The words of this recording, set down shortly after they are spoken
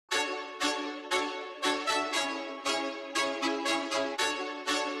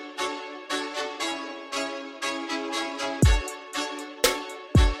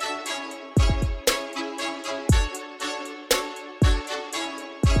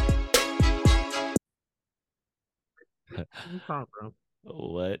bro.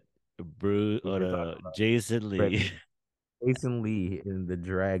 What? Bruce What or you're talking about? Jason Right. Lee. Jason Lee in the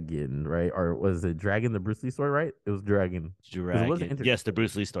Dragon, right? Or was it Dragon the Bruce Lee story, right? It was Dragon because it wasn't Dragon. inter. Yes, the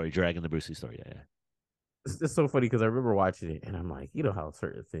Bruce Lee story. Dragon, the Bruce Lee story. Yeah, yeah. It's so funny because I remember watching it and I'm like, you know how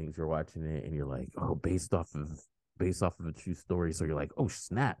certain things you're watching it and you're like, oh, based off of a true story. So you're like, oh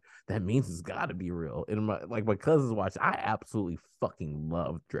snap, that means it's got to be real. And my cousins watched. I absolutely fucking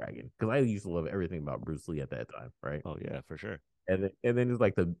love Dragon because I used to love everything about Bruce Lee at that time, right? Oh yeah, for sure. And then it's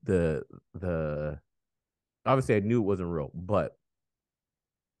like the obviously I knew it wasn't real, but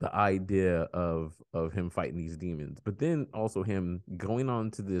the idea of him fighting these demons, but then also him going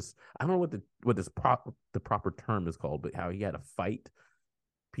on to this. I don't know what the proper term is called, but how he had to fight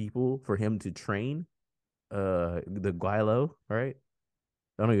people for him to train the Guilo, right?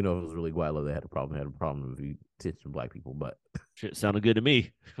 I don't even know if it was really Guilo that had a problem. They had a problem with you teaching black people, but Shit sounded good to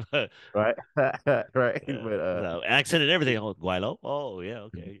me. right, right, but So accent and everything. Oh, Guaylo. Oh yeah,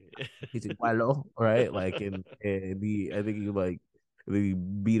 okay. teaching Guilo, right? Like and he, I think he like he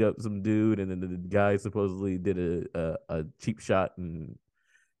beat up some dude, and then the guy supposedly did a cheap shot, and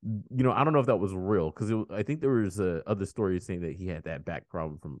I don't know if that was real because I think there was other stories saying that he had that back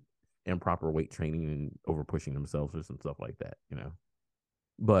problem from improper weight training and over pushing himself or some stuff like that.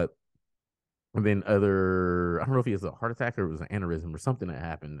 But then I don't know if he has a heart attack or it was an aneurysm or something that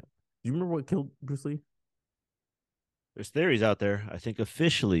happened. Do you remember what killed Bruce Lee? There's theories out there. I think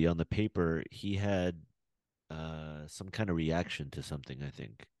officially on the paper he had some kind of reaction to something, I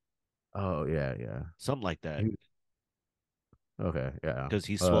think. Oh yeah, yeah. Something like that. Okay, yeah. Because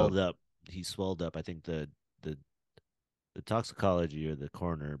he swelled up. He swelled up. I think the the toxicology or the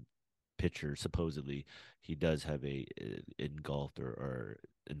coroner picture supposedly he does have a engulfed or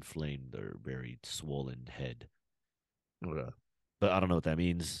inflamed or very swollen head. Okay. But I don't know what that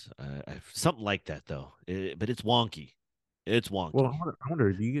means. Something like that though. But it's wonky. It's Well, wonky. I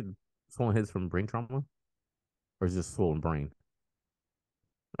wonder, do you get swollen heads from brain trauma or is it just swollen brain?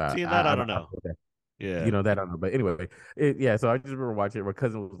 Seeing that, I I don't don't know. know. Yeah. That I don't know. But anyway, yeah. So I just remember watching it. My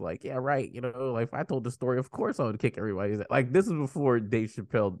cousin was like, "Yeah, right. Like if I told the story, of course I would kick everybody's ass." Like this is before Dave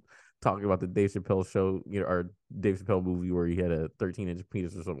Chappelle talking about the Dave Chappelle show, or Dave Chappelle movie where he had a 13-inch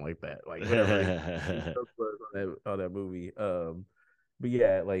penis or something like that. Like whatever his joke was on that movie. But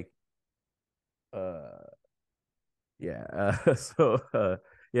yeah, like uh, yeah.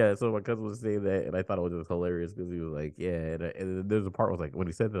 Yeah. So my cousin was saying that, and I thought it was just hilarious because he was like, "Yeah," and there's a part where was like when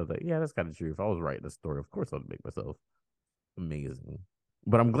he said that, I was like, "Yeah, that's kind of true. If I was writing a story, of course I'd make myself." Amazing.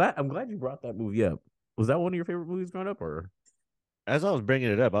 But I'm glad you brought that movie up. Was that one of your favorite movies growing up, or? As I was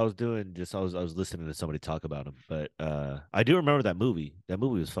bringing it up, I was listening to somebody talk about him, but I do remember that movie. That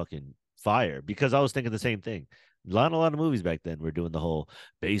movie was fucking fire because I was thinking the same thing. A lot of movies back then were doing the whole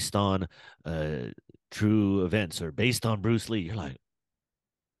based on uh true events or based on Bruce Lee. You're like,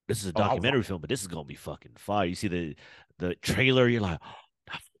 this is a Oh, I was. documentary film, but this is gonna be fucking fire. You see the trailer, you're like, oh,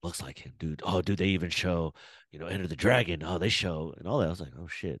 that looks like him, dude. Oh, dude, they even show, Enter the Dragon. Oh, they show and all that. I was like, oh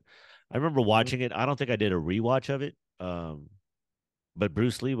shit. I remember watching it. I don't think I did a rewatch of it. But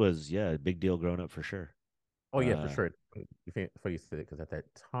Bruce Lee was, yeah, a big deal growing up for sure. Oh yeah, for Uh, sure. Funny you said it because at that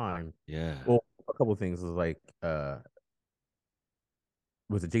time, yeah. well, a couple of things was like,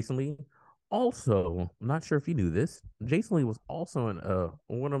 was it Jason Lee? Also, I'm not sure if you knew this. Jason Lee was also in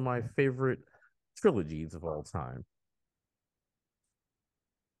one of my favorite trilogies of all time.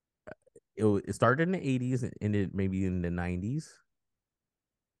 It started in the 80s and ended maybe in the 90s,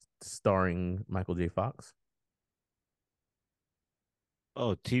 starring Michael J. Fox.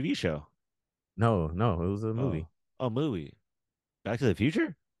 Oh, TV show. No, no, it was a Oh, movie. oh, movie. Back to the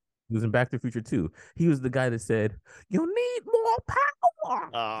Future. He was in Back to the Future 2. He was the guy that said, "You need more power."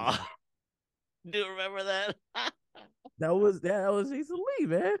 Oh, do you remember that? That was Jason Lee,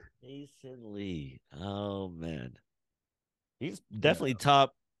 man. Jason Lee. Oh man, he's definitely Yeah.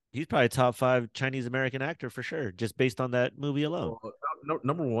 top. He's probably top five Chinese American actor for sure, just based on that movie alone. Well, no,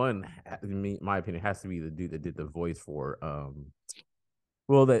 number one, in my opinion, has to be the dude that did the voice for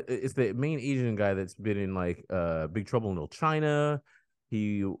well, that it's the main Asian guy that's been in like Big Trouble in Little China.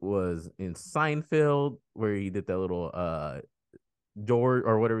 He was in Seinfeld where he did that little door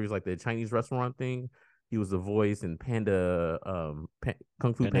or whatever. He's like the Chinese restaurant thing. He was the voice in Panda,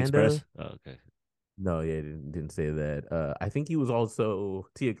 Kung Fu Panda Panda. Express. Oh, okay. No, yeah, didn't say that. I think he was also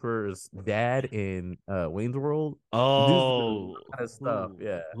Tia Kerr's dad in Wayne's World. The dude's been in a Oh, lot of stuff.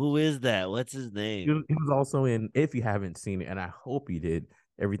 Yeah, who is that? What's his he name? was, he was also in. If you haven't seen it, and I hope you did,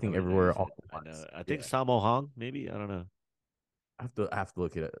 Everything Probably never Everywhere All seen. at I know. Once. I think Yeah, Sammo Hong, maybe. I don't know. I have to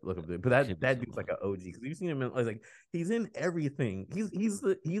look up there. But It could be that so dude's like long. an OG because you've seen him in like he's in everything. He's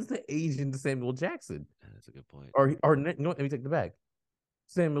the Asian Samuel Jackson. Yeah, that's a good point. Let me take the back.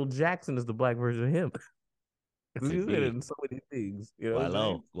 Samuel Jackson is the black version of him. Because Could he's in it be. in so many things. You know what I'm Guaylo.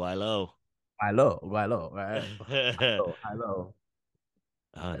 saying? Guaylo. Hello, right? Hello.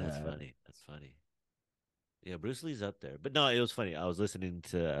 Oh, that's Uh, funny. That's funny. Yeah, Bruce Lee's up there. But no, it was funny. I was listening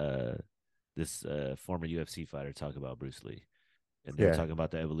to this former UFC fighter talk about Bruce Lee. And they were yeah, talking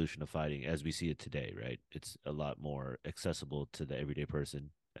about the evolution of fighting as we see it today, right? It's a lot more accessible to the everyday person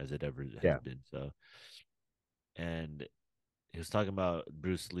as it ever has yeah, been. So, and he was talking about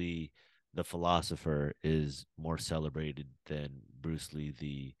Bruce Lee, the philosopher, is more celebrated than Bruce Lee,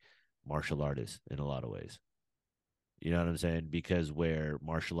 the martial artist, in a lot of ways. You know what I'm saying? Because where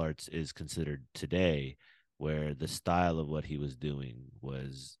martial arts is considered today, where the style of what he was doing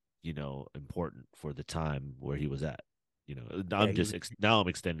was, important for the time where he was at. yeah. I'm just now I'm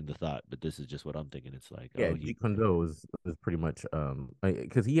extending the thought, but this is just what I'm thinking. It's like, Yeah, oh, he, Jeet Kune Do was pretty much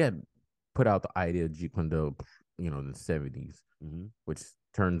because he had put out the idea of Jeet Kune Do, in the 70s, mm-hmm. which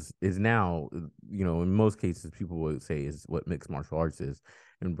turns is now, in most cases people would say is what mixed martial arts is.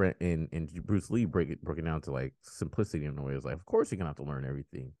 And Bruce Lee broke it down to like simplicity in a way. It's like, of course you're gonna have to learn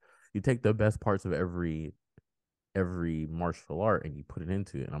everything. You take the best parts of every martial art and you put it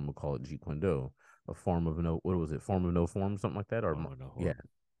into it, and I'm gonna call it Jeet Kune Do, a form of no, what was it, form of no form, something like that, or Form no yeah,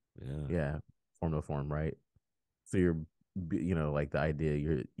 harm. Yeah. yeah, form no form, right? So like the idea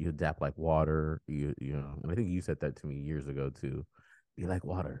you adapt like water, and I think you said that to me years ago too. Be like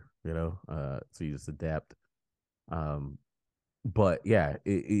water, so you just adapt. Um, but yeah,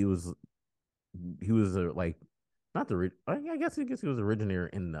 it was he was like not the I guess he was originator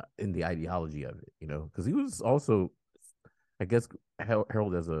in the ideology of it, because he was also I guess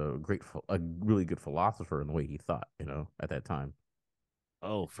heralded as a really good philosopher in the way he thought, at that time,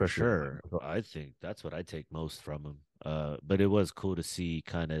 Oh, for especially sure. I think that's what I take most from him. But it was cool to see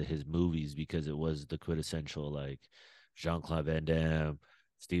kind of his movies because it was the quintessential like Jean-Claude Van Damme,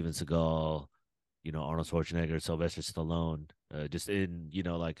 Steven Seagal, Arnold Schwarzenegger, Sylvester Stallone, just in,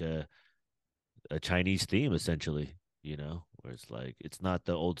 like a Chinese theme essentially, where it's like it's not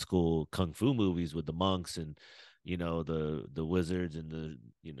the old school kung fu movies with the monks and the wizards and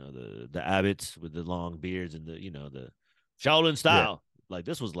the abbots with the long beards and the Shaolin Yeah. style. Like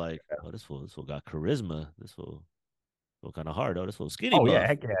this was like, oh, this fool got charisma. This fool kind of hard. Oh, this fool skinny Oh yeah, buff.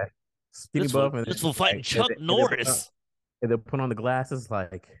 heck yeah. Skinny This fool buff, and this then fool fighting like and Chuck then, and then put on, Norris. and then put on the glasses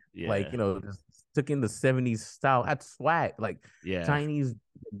like Yeah, just took in the 70s style. Had swag. Like yeah. Chinese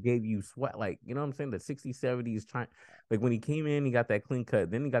gave you swag. Like, you know what I'm saying? The 60s, 70s China. Like when he came in, he got that clean cut.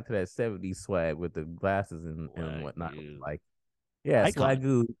 Then he got to that 70s swag with the glasses and whatnot. Wagyu Like, yeah, icon.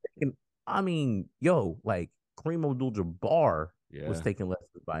 swagoo. And I mean, yo, like Kareem Abdul-Jabbar was Yeah, taking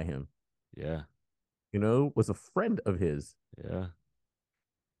lessons by him, yeah, was a friend of his. yeah.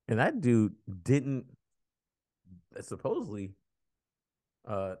 And that dude didn't supposedly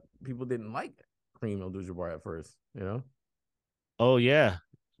uh people didn't like Kareem Abdul-Jabbar at first. Oh yeah,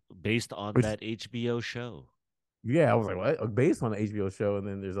 based on Which that HBO show. yeah, I was like, what? Based on the HBO show, and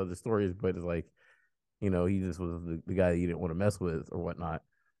then there's other stories, but it's like, he just was the guy that you didn't want to mess with or whatnot.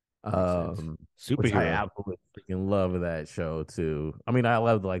 Makes sense. Which I Superhero. absolutely freaking love that show too. I mean, I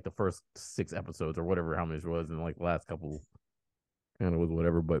loved like the first 6 episodes or whatever how much it was, and like the last couple kind of was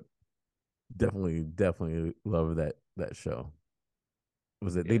whatever, but definitely love that show.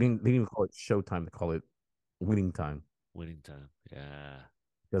 Was it? Yeah. They didn't even call it Showtime. They call it Winning Time Winning time. Yeah.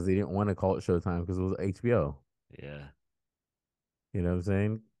 because they didn't want to call it Showtime because it was HBO. Yeah. You know what I'm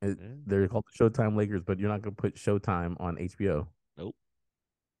saying? Yeah. They're called the Showtime Lakers, but you're not gonna put Showtime on HBO. Nope.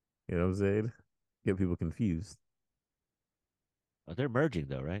 You know what I'm saying? Get people confused. Oh, they're merging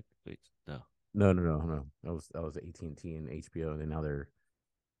though, right? Wait, no. No, no, no, no. That was AT&T and HBO, and then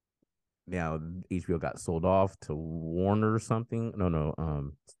now HBO got sold off to Warner or something. No,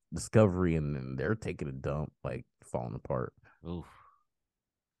 no, Discovery, and then they're taking a dump, like falling apart. Oof.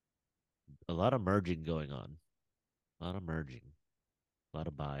 A lot of merging going on. A lot of merging. A lot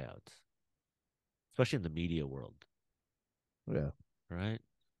of buyouts. Especially in the media world. Yeah, Right?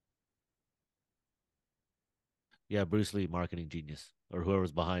 Yeah, Bruce Lee, marketing genius. Or whoever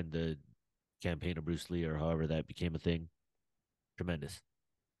was behind the campaign of Bruce Lee or however that became a thing. Tremendous.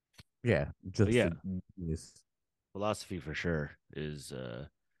 yeah, But just yeah, a genius. philosophy for sure is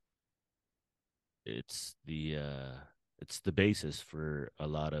it's the uh it's the basis for a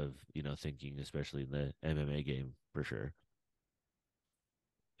lot of thinking, especially in the MMA game for sure.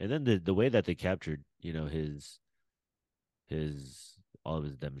 And then the way that they captured his all of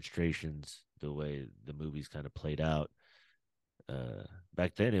his demonstrations, the way the movies kind of played out, uh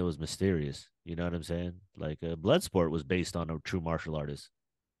back then it was mysterious. You know what I'm saying? Like Bloodsport was based on a true martial artist.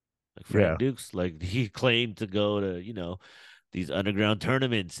 Like Frank Yeah. Dukes, like he claimed to go to, these underground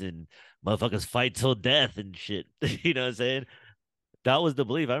tournaments and motherfuckers fight till death and shit. You know what I'm saying? That was the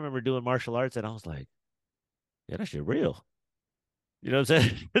belief. I remember doing martial arts and I was like, yeah, that shit real. You know what I'm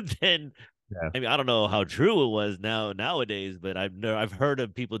saying? Then Yeah. I mean, I don't know how true it was nowadays, but I've heard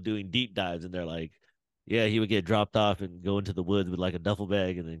of people doing deep dives and they're like, yeah, he would get dropped off and go into the woods with like a duffel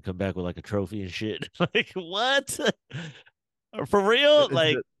bag and then come back with like a trophy and shit. Like what? For real? It's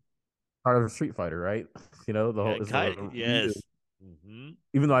Like the part of Street Fighter, right? You know, the yeah, whole it's kind the of, Ryu. yes. Hmm.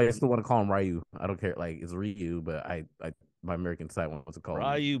 Even though I still want to call him Ryu. I don't care. Like it's Ryu, but I my American side wants to call him.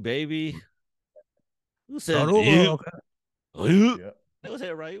 Ryu, baby. Who says you? Hadouken. You Yeah. that was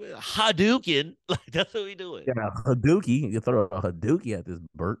it, Ryu. Hadouken. Like that's what we doing. Yeah, Hadouken. You throw a Hadouken at this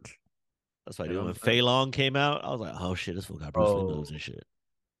birch. That's what I You do. know When what I'm saying? Fei Long came out, I was like, oh shit, this fool got Bruce Lee Oh, moves and shit.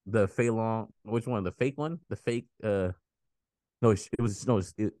 the Fei Long. Which one? The fake one? The fake. No, it was no.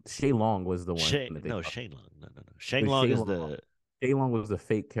 Shay Long was the one that they. Shane Long. No. Shane No, Long Shay is Long. the Shay Long was the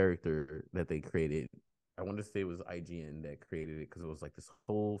fake character that they created. I want to say it was IGN that created it because it was like this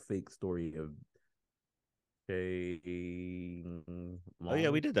whole fake story of Shay Oh yeah,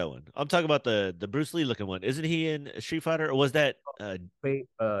 we Long. did that one. I'm talking about the Bruce Lee looking one. Isn't he in Street Fighter or was that Wait,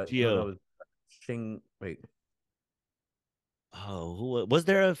 no, that Geo? was Shing. Wait, Oh, who was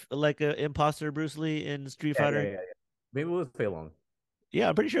there like a imposter Bruce Lee in Street Fighter? yeah. Maybe it was Fei Long. Yeah,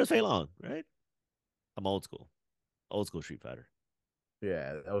 I'm pretty sure it's Fei Long, right? I'm old school. Old school Street Fighter.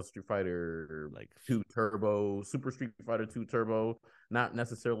 Yeah, that was Street Fighter Like 2 Turbo, Super Street Fighter 2 Turbo. Not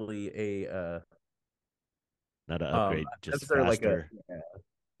necessarily a not an not upgrade, just necessarily like a faster.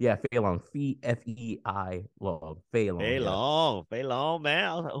 yeah, Fei Long, Fei Long, Fei Long, yeah. Fei Long, man.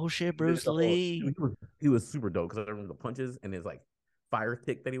 I was like, oh shit, He did Bruce the whole. Lee. He was super dope because I remember the punches and his like fire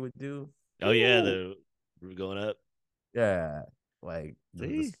kick that he would do. Oh yeah, Woo! the we're going up. Yeah, like the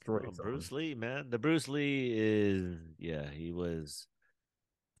See, come destroy on, zone. Bruce Lee, man. The Bruce Lee is, yeah, he was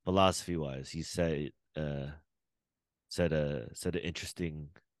philosophy wise. He said an interesting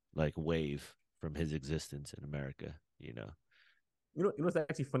like wave from his existence in America. You know. What's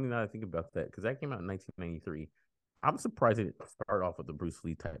actually funny now that I think about that because that came out in 1993. I'm surprised it didn't start off with the Bruce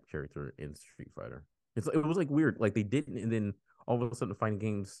Lee type character in Street Fighter. It was like weird, like they didn't, and then all of a sudden the fighting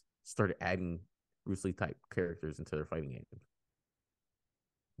games started adding Bruce Lee type characters into their fighting games.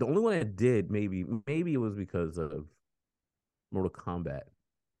 The only one that did maybe it was because of Mortal Kombat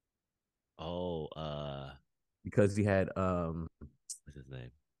Oh, because he had what's his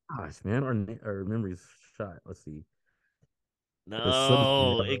name? gosh man our memories shot. Let's see, Sub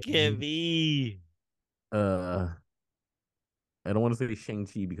No, it can't be. uh I don't want to say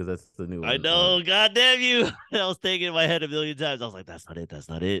Shang-Chi because that's the new I one. know. God damn you. I was thinking in my head a million times. I was like, that's not it. That's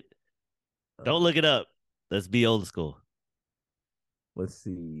not it. Don't look it up. Let's be old school. Let's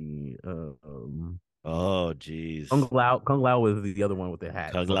see. Oh, jeez. Kung Lao was the other one with the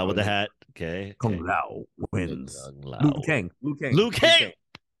hat. Kung So Lao I with was the like, hat. Okay. Kung Okay. Lao wins. Kung Lao. Liu Liu Kang. Kang,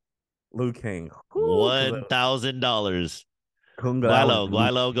 Liu Kang. Because $1,000. Kung Lao is Guilo. Liu.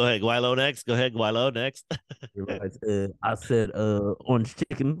 Guilo. Go ahead. Guilo next. Go ahead. Guilo next. I said orange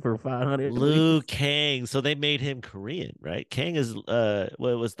chicken for 500, Liu please. Kang. So they made him Korean, right? Kang is what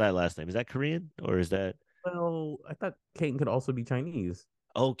was that last name? Is that Korean or is that Well, I thought Kang could also be Chinese.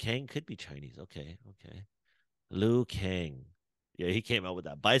 oh Kang could be Chinese. Okay, okay. Liu Kang. Yeah, he came out with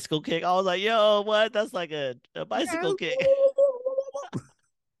that bicycle kick. I was like, yo, what? That's like a bicycle kick.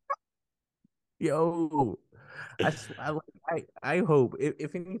 Yo, I hope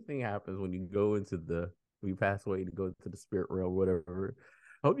if anything happens when you go into when you pass away to go into the spirit realm, whatever.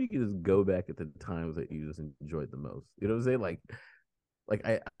 I hope you can just go back at the times that you just enjoyed the most. You know what I'm saying? Like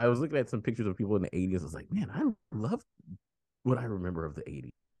I was looking at some pictures of people in the 80s. I was like, man, I love what I remember of the 80s.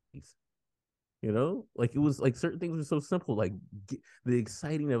 You know, like it was like certain things were so simple, like the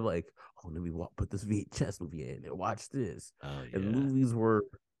exciting of like, oh, let me put this VHS movie in and watch this. Oh And yeah. movies were,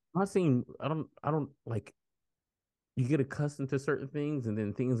 I'm not saying I don't like you get accustomed to certain things and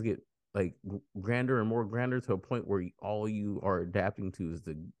then things get like grander and more grander to a point where all you are adapting to is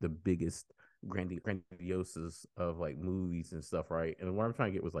the biggest grandioses of like movies and stuff, right? And what I'm trying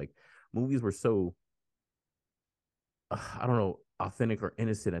to get was like movies were so I don't know, authentic or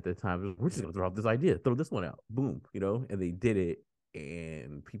innocent at the time. We're just gonna throw out this idea, throw this one out, boom, and they did it,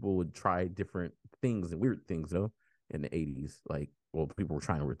 and people would try different things and weird things, in the 80s. Like, well, people were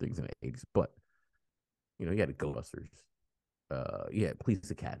trying weird things in the 80s, but you had the Ghostbusters,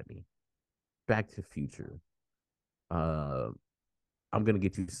 Police Academy, Back to the Future, uh, I'm gonna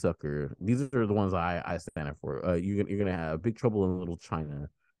get you, sucker. These are the ones I stand up for. You're gonna have Big Trouble in Little China,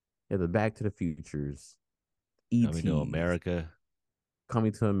 yeah, the Back to the Futures, Coming to ETs, America.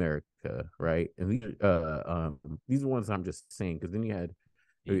 Coming to America, right? And these are ones I'm just saying because then you had,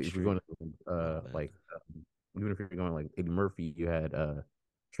 Eat if you're Street. going to Oh man. even if you're going like Eddie Murphy, you had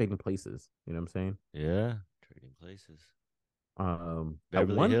Trading Places. You know what I'm saying? Yeah. Trading Places. I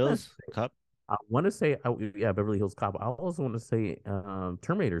Beverly want to Hills Cop. say, yeah, Beverly Hills Cop. I also want to say,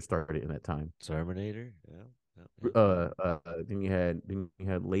 Terminator started in that time. Terminator. Yeah. Yep, yep, yep. Then you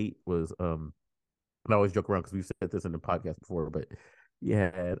had late was I always joke around because we've said this in the podcast before, but you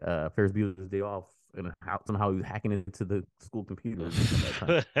had Ferris Bueller's Day Off, and how somehow he was hacking into the school computers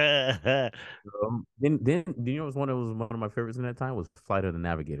at that time. Then you know what was one of my favorites in that time was Flight of the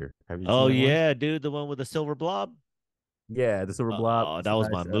Navigator. Have you seen Oh that one? yeah, dude, the one with the silver blob. Yeah, the Silver Blob Oh, that was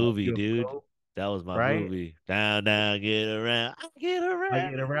my slash movie, dude. UFO, That was my right? movie. Down, down, get around, I get I get it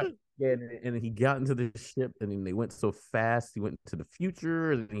right. around. Yeah, and he got into the ship, and then they went so fast. He went to the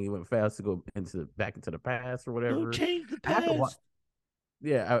future, and then he went fast to go into back into the past or Don't whatever. change the I have to watch. past.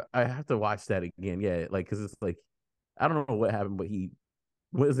 Yeah, I have to watch that again. Yeah, like because it's like I don't know what happened, but he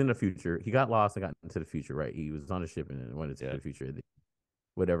was in the future. He got lost and got into the future. Right, he was on a ship and then went into Yeah. the future.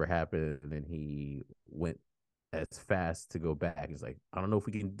 Whatever happened, and then he went as fast to go back. He's like, I don't know if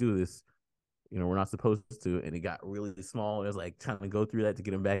we can do this. We're not supposed to. And it got really small. And it was like trying to go through that to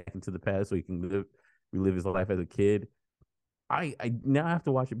get him back into the past so he can relive his life as a kid. I now have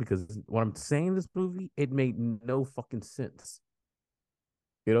to watch it because what I'm saying in this movie, it made no fucking sense.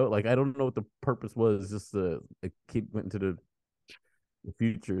 Like I don't know what the purpose was. Just the kid went into the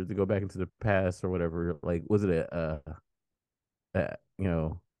future to go back into the past or whatever. Like, was it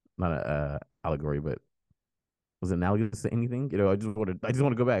not a allegory, but was it analogous to anything? I just want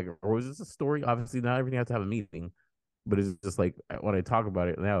to go back. Or was this a story? Obviously, not everything has to have a meaning, but it's just like when I talk about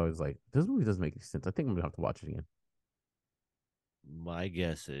it now, it's like this movie doesn't make any sense. I think I'm gonna have to watch it again. My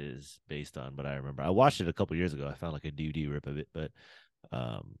guess is based on what I remember. I watched it a couple years ago. I found like a DVD rip of it, but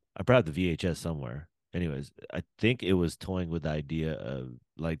I brought the VHS somewhere. Anyways, I think it was toying with the idea of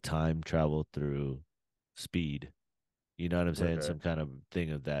like time travel through speed. You know what I'm saying? Okay. Some kind of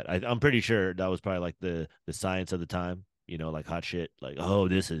thing of that. I'm pretty sure that was probably like the science of the time. Like hot shit. Like, oh,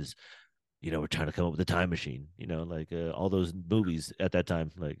 this is, we're trying to come up with a time machine. Like all those movies at that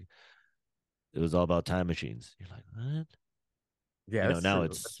time. Like it was all about time machines. You're like, what? Yeah, that's Now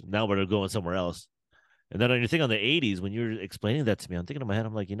true. now we're going somewhere else. And then on your thing on the 80s, when you're explaining that to me, I'm thinking in my head,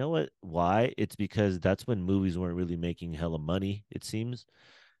 I'm like, you know what? Why? It's because that's when movies weren't really making hella money, it seems.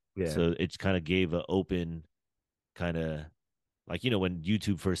 Yeah, So it kind of gave an open kind of like, when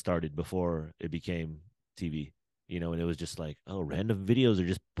YouTube first started before it became TV, and it was just like, oh, random videos are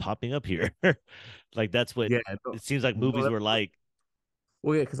just popping up here. Like that's what yeah. it seems like No, movies were like.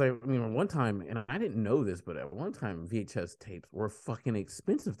 well, yeah, because I mean, one time, and I didn't know this, but at one time, VHS tapes were fucking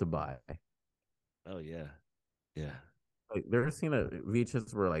expensive to buy. Oh yeah. Yeah. Like, they're seeing a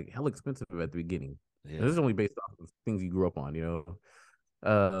VHS were like hell expensive at the beginning. And this Yeah. is only based off of things you grew up on.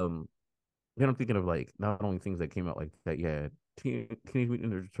 Um, then I'm thinking of like not only things that came out like that. You had Teenage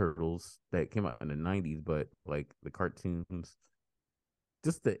Mutant Ninja Turtles that came out in the '90s, but like the cartoons,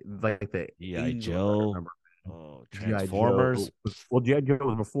 just the G.I. '80s ones I Joe. remember. Oh, GI Joe. Transformers. Well, GI Joe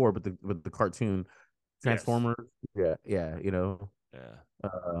was before, but the cartoon Yes. Transformers. Yeah, yeah. Yeah.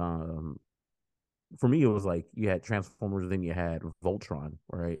 Um, for me, it was like you had Transformers, then you had Voltron,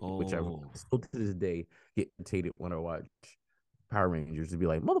 right? Which I Oh. still to this day get irritated when I watch Power Rangers to be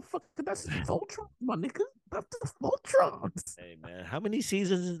like, motherfucker, that's Voltron, my nigga. That's just Voltron. Hey man, how many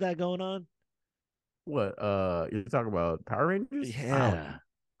seasons is that going on? What? You're talking about Power Rangers? I don't Yeah.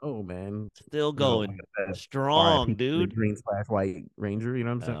 know, man. Still Like going I said, strong, R.I.P. the dude. Green slash White Ranger. You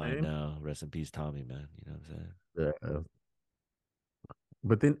know what Oh, I'm I saying? know. Rest in peace, Tommy, man. You know what I'm saying?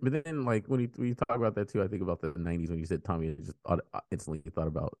 But then, like when you talk about that too, I think about the '90s when you said Tommy. I just instantly thought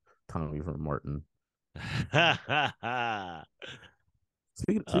about Tommy from Martin.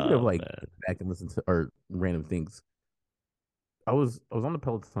 Speaking of Oh like man. back and listen to or random things, I was on the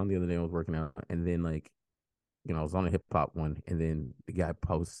Peloton the other day. I was working out, and then like I was on a hip hop one, and then the guy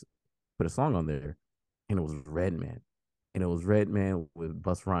put a song on there, and it was Redman, and it was Redman with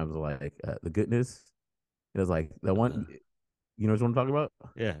Bus Rhymes like the goodness. It was like the Uh, one, you know what I'm talking about?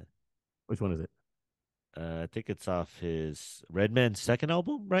 yeah. Which one is it? I think it's off his Redman's second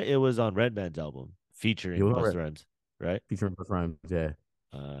album, right? It was on Redman's album It featuring was on Busta Red, Rhymes, right? featuring Bus Rhymes. Yeah.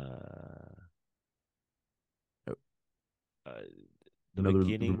 Uh, uh the Another rumor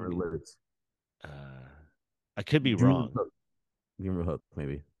beginning. lyrics. Uh, I could be Junior wrong. Hook. Junior Hook,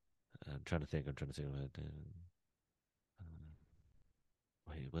 maybe. I'm trying to think. I'm trying to think.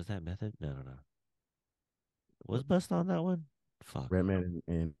 Wait, was that Method? No, no, no. Was Bust on that one? Fuck. Redman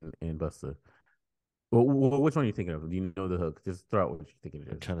and Busta. Well, which one are you thinking of? Do you know the hook? Just throw out what you think it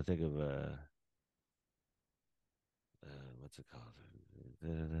I'm is. trying to think of what's it called?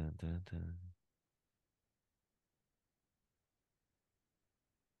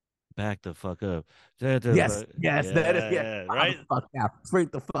 Back the fuck up. Yes, yes, that is Yeah, yeah. yeah, Wow, the right? fuck out,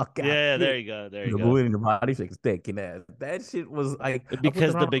 straight the fuck out. Yeah, Yeah, there you go. There you the go. movie in the body shakes thinking ass. That shit was like I put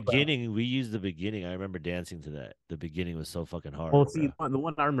Because that the on. beginning, we used the beginning. I remember dancing to that. The beginning was so fucking Well, hard, see, bro. the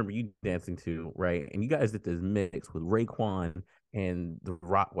one I remember you dancing to, right? And you guys did this mix with Raekwon and the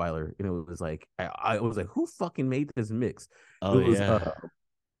Rottweiler, and it was like I was like, who fucking made this mix? It Oh was yeah.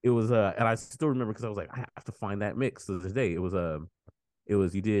 and I still remember because I was like, I have to find that mix to this day. It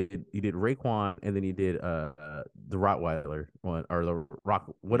was you did Raekwon and then you did the Rottweiler one or the Rock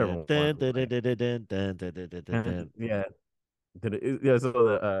Yeah. whatever one. Dun, dun, dun, dun, dun, dun, dun, dun, dun, dun, dun, And dun. yeah, yeah. So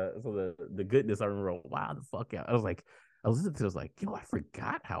the goodness I remember. Wow, the fuck out. I was like, I was listening to. It, I was like, yo, I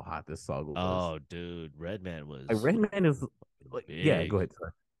forgot how hot this song was. Oh, dude, Redman Like was Redman is like, yeah. Go big. ahead,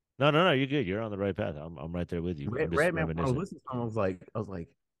 sorry. No, no, no. You're good. You're on the right path. I'm right there with you. I'm just Redman. When I was reminiscing. listening to him,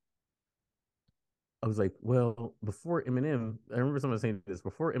 I was like, well, before Eminem, I remember someone saying this.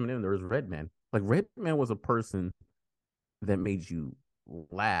 Before Eminem, there was Redman. Like Redman was a person that made you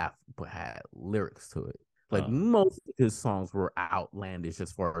laugh but had lyrics to it. Like Oh, most of his songs were outlandish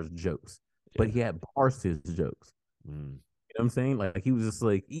as far as jokes, but yeah. he had bars to his jokes. Mm. You know what I'm saying? Like he was just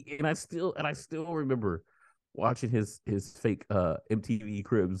like, and I still remember watching his fake MTV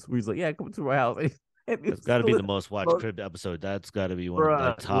Cribs where he's like, yeah, come to my house, and That's it's got to be still the most watched bro, crib episode. That's got to be one of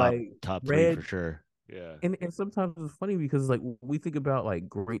like bruh, like top three for Red. sure. Yeah. And sometimes it's funny because like we think about like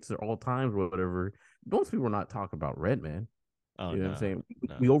greats at all times or whatever. Most people are not talking about Redman. Oh You know what I'm no, saying?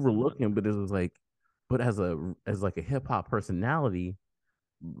 We no, overlook him, but it was like, but as like a hip hop personality,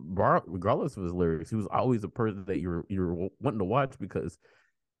 regardless of his lyrics, he was always a person that you're wanting to watch because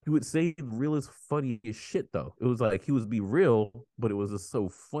he would say the realest, funniest shit. Though it was like he was be real, but it was just so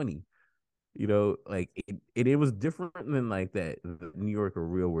funny. Like it was different than like that the New Yorker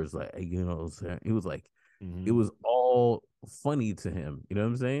real, where it's like what I'm saying? It was like it hmm was all funny to him. You know what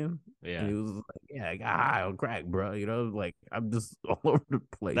I'm saying? And yeah. he was like, yeah, I got high on crack, bro. Like I'm just all over the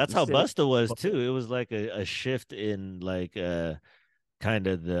place. That's This how shit. Busta was too. It was like a shift in like kind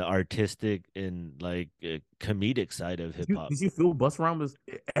of the artistic and like comedic side of Did hip you, hop. did you feel Busta Rhymes was?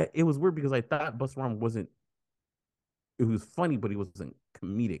 It was weird because I thought Busta Rhymes wasn't. It was funny, but he wasn't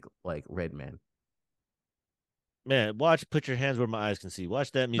comedic like Redman. Man, watch Put Your Hands Where My Eyes Can See.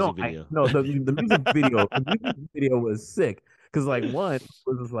 Watch that No, music I video. no the music video was sick because like one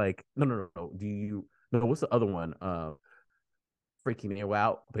was like no. Do you no? What's the other one? Freaking you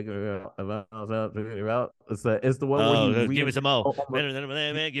out, picking it up, picking it out. It's the one where he Oh, give me reenacts. some more. Oh, Man, man,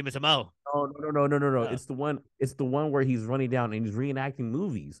 man, man, give me some more. no. Oh. It's the one where he's running down and he's reenacting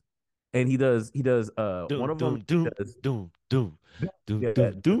movies, and he does one Doom, of them doom, he doom, does doom, doom, doom, yeah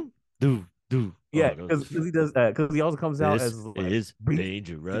doom, doom, doom, doom. yeah Oh, no. because he does, he also comes out This as like is be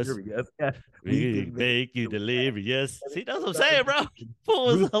dangerous. serious, yeah, we We can make make you it back. delirious. And See, he that's what I'm comes out saying, as bro. Fool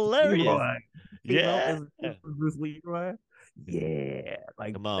was Bruce hilarious. Leroy. Came out Yeah. as Bruce Leroy. Yeah,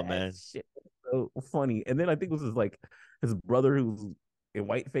 like Come on, that man. shit was so funny. And then I think it was his brother who was in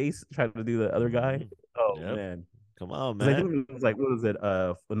whiteface trying to do the other guy. hmm Oh Yep. man. Come on, Because I man. think it was like, what was it?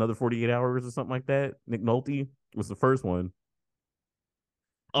 Another 48 hours or something like that. Nick Nolte was the first one.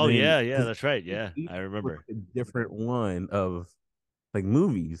 Oh, Then yeah, yeah, because that's right. Yeah, each I was remember. like a different one of like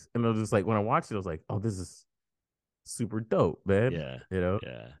movies. And I was just like, when I watched it, I was like, oh, this is super dope, man. Yeah, You know?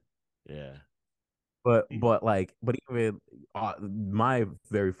 yeah, yeah. But even my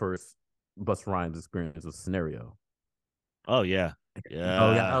very first Bus Rhymes experience was Scenario. Oh, yeah,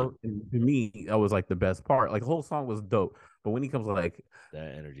 yeah. To me, that was like the best part. Like the whole song was dope, but when he comes like,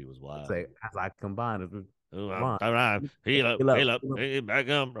 That energy was wild. say, as I combine it with Come mine, on, heal heal up, up, hey, back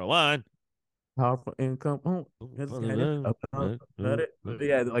up, rewind. powerful income. Oh, it's kind of about it.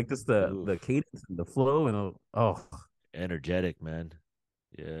 Yeah, like just the Oof. the cadence and the flow and Energetic, man.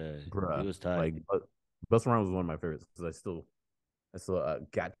 Yeah, he bruh, was tight. like Busta Rhymes was one of my favorites because I still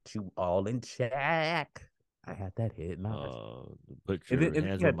got you all in check. I had that hit, not Put and then, your and then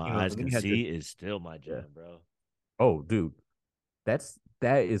hands you where had my eyes then can you had the see is still my yeah. jam, bro. Oh, dude, that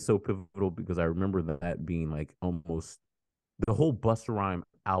is so pivotal because I remember that being like almost the whole Busta Rhyme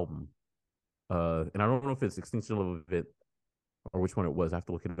album. And I don't know if it's Extinction of It or which one it was. I have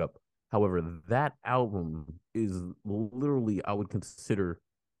to look it up. However, that album is literally I would consider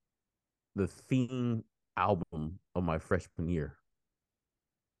the theme album of my freshman year.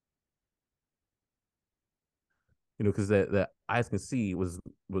 because that Eyes Can See was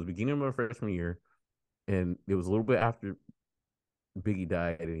beginning of my freshman year, and it was a little bit after Biggie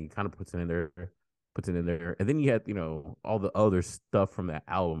died, and he kind of puts it in there, and then you had all the other stuff from that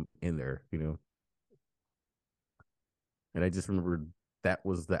album in there, and I just remember that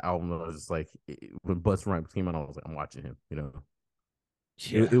was the album that I was just like, when Busta Rhymes came out, I was like, I'm watching him. It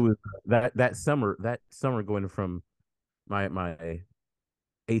Yeah. was that summer going from my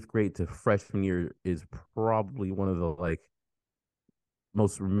eighth grade to freshman year is probably one of the like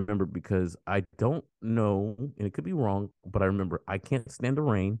most remembered because I don't know, and it could be wrong, but I remember I Can't Stand the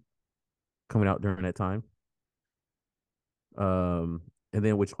Rain coming out during that time. Um, and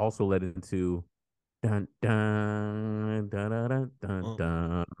then which also led into dun dun dun dun dun Oh,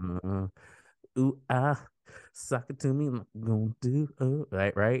 dun. Ooh ah, suck it to me, I'm gonna do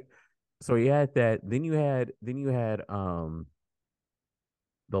right. So you had that. Then you had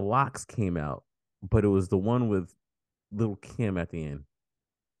the Locks came out, but it was the one with Little Kim at the end,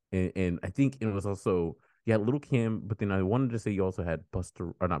 and I think it was also you had Little Kim, but then I wanted to say you also had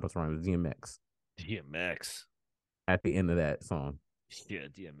Buster or not Buster Rhymes, DMX DMX. at the end of that song. Yeah,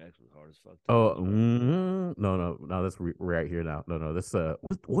 DMX was hard as fuck too. Oh no, that's right here now. No, this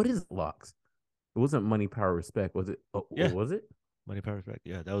what is Locks? It wasn't Money, Power, Respect, was it? Oh, Yeah, was it? Money Power Respect.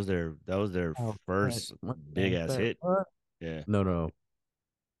 Yeah, that was their Oh, first Money, big Power, ass Respect. hit. What? Yeah. No.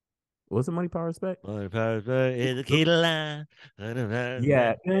 Was it Money, Power, Respect? Money Power Respect is the key to life.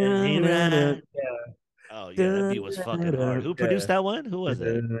 Yeah. Ain't right. Oh yeah, that beat was fucking hard. Who produced that one? Who was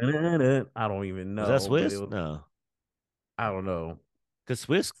that? I don't even Was that know, but it Swiss? was No, I don't know. because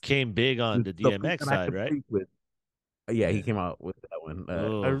Swiss came big on the The beat DMX that I side, could right? freak with. Yeah, he Yeah. came out with that one. I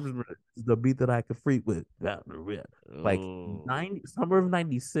Oh, remember the beat that I could freak with. Like oh. 90 summer of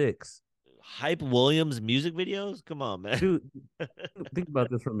 96. Hype Williams music videos? Come on, man. Dude, think about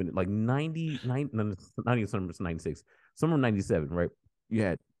this for a minute. Like 99, no, not even summer of 96. Summer of 97, right? You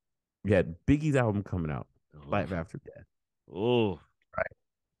had you had Biggie's album coming out, Oh, Life After Death. oh, Right.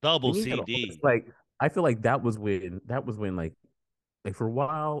 double Then you had all this CD. like I feel like that was when like for a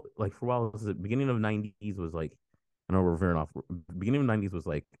while it was the beginning of 90s was like I know we're veering off. Beginning of 90s was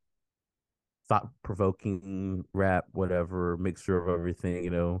like thought provoking rap, whatever, mixture of everything.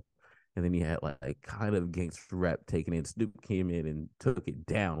 And then you had like kind of gangster rap taking in. Snoop came in and took it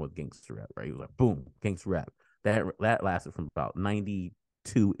down with gangster rap, right? He was like, boom, gangster rap. That lasted from about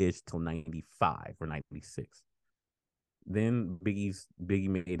 92-ish till 95 or 96. Then Biggie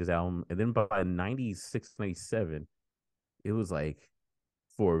made his album, and then by 96, 97, it was like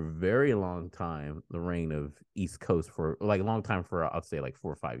for a very long time the reign of East Coast for like a long time for I'll say like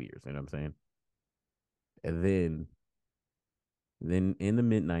 4 or 5 years. You know what I'm saying? And then in the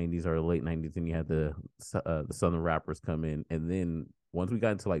mid 90s or late 90s, then you had the Southern rappers come in, and then once we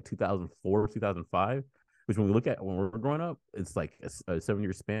got into like 2004, 2005, which when we look at when we're growing up, it's like a 7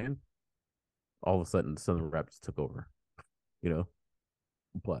 year span. All of a sudden, Southern rap just took over, you know.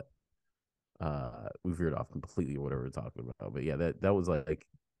 But we veered off completely or whatever we're talking about. But yeah, that was like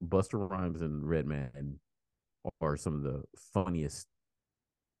Buster Rhymes and Redman are some of the funniest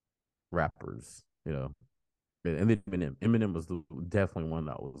rappers, And then Eminem was definitely one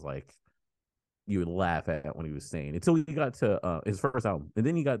that was like you would laugh at when he was saying until he got to his first album, and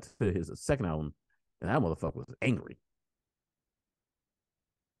then he got to his second album, and that motherfucker was angry.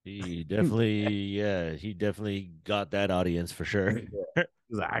 He definitely, yeah, he definitely got that audience for sure. Yeah.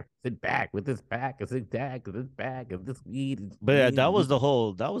 He's like, I sit back with this pack, I sit back with this bag of this weed. But yeah, that was the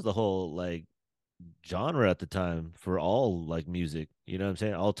whole like genre at the time for all like music. You know what I'm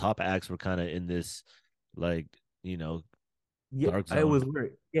saying? All top acts were kind of in this like, you know, Yeah, dark it zone. was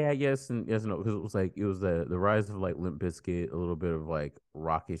weird. Yeah, yes and yes and no, because it was like it was the rise of like Limp Bizkit, a little bit of like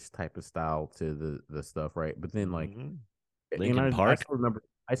rockish type of style to the stuff, right? But then like, Hmm. and Lincoln I Park.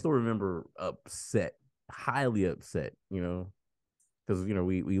 still remember upset, highly upset, because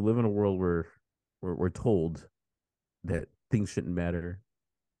we live in a world where we're told that things shouldn't matter,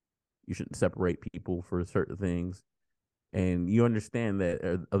 you shouldn't separate people for certain things, and you understand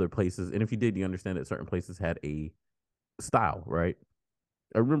that other places, and if you did, you understand that certain places had a style, right?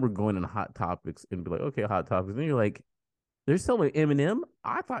 I remember going in Hot Topics and be like, okay, Hot Topics. And you're like, they're selling Eminem.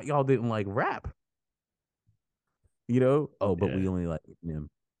 I thought y'all didn't like rap, Oh, but Yeah. we only like Eminem.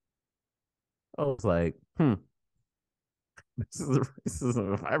 I was like, this is the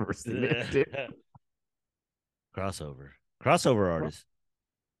racism if I ever seen it, dude. Crossover artist.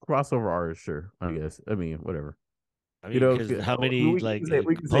 Crossover artist, sure. I guess. I mean, whatever. I mean, because how many We like can say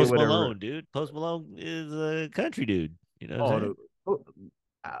we can say Post whatever. Malone, dude? Post Malone is a country dude. You know what I'm Oh saying?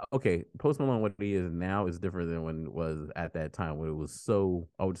 no. Okay, Post Malone, what he is now is different than when it was at that time when it was so.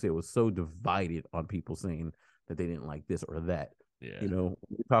 I would say it was so divided on people saying that they didn't like this or that. Yeah. You know,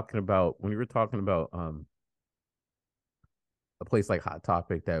 when you were talking about a place like Hot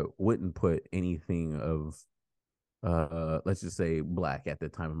Topic that wouldn't put anything of let's just say black at the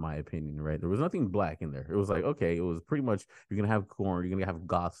time, in my opinion, right? There was nothing black in there. It was like, okay, it was pretty much you're gonna have corn, you're gonna have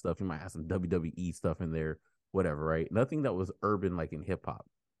goth stuff, you might have some WWE stuff in there, whatever, right? Nothing that was urban like in hip hop,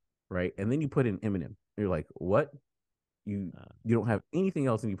 right? And then you put in Eminem. You're like, what? You Uh, you don't have anything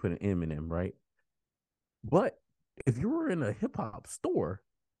else and you put in Eminem, right? But if you were in a hip hop store,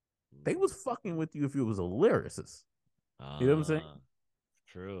 they was fucking with you if you was a lyricist. You know what I'm saying? uh,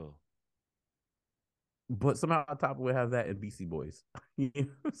 true. But somehow on top would have that in BC Boys. You know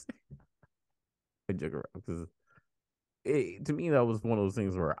what I'm saying? I joke around because to me that was one of those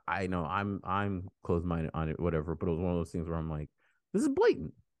things where I know I'm closed minded on it, whatever. But it was one of those things where I'm like, this is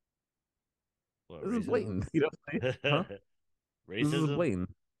blatant. What, This is racism? blatant. You know what I'm saying? Huh? This is Racism? blatant.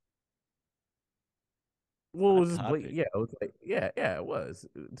 Well, it Hot was just blatant. topic. Yeah, it was like, yeah, it was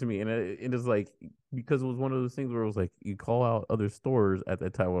to me, and it is like because it was one of those things where it was like you call out other stores at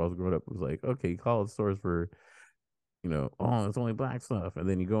that time when I was growing up. It was like, okay, you call out stores for oh, it's only black stuff, and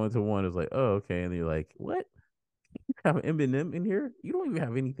then you go into one, it's like, oh, okay, and you're like, what? You have Eminem in here? You don't even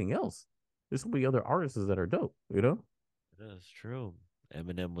have anything else. There's so many other artists that are dope, you know. That's true.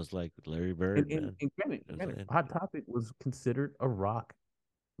 Eminem was like Larry Bird, And, man. and granted, That's granted, it. Hot Topic was considered a rock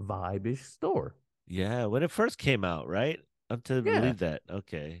vibe-ish store. Yeah, when it first came out, right? I'm to Yeah, believe that.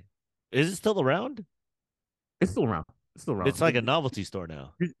 Okay. Is it still around? it's still around. It's still It's around. like a novelty store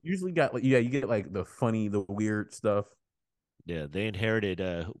now. Usually got like, yeah, you get like the funny, the weird stuff. Yeah, they inherited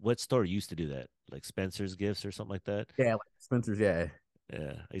what store used to do that? Like Spencer's Gifts or something like that? Yeah, like Spencer's. Yeah,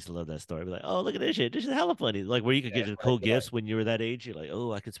 Yeah, I used to love that story. Be like, oh, look at this shit. This is hella funny. Like where you could yeah, get your like cool yeah, gifts when you were that age. You're like,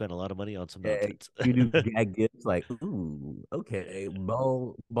 oh, I could spend a lot of money on some yeah. nonsense. You do gag gifts like, ooh, okay,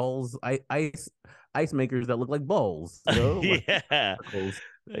 bowls, ice makers that look like bowls. You know, like Yeah, circles.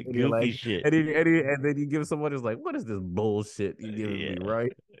 that And you're goofy like, shit. and then you give someone who's like, what is this bullshit you giving Yeah, me,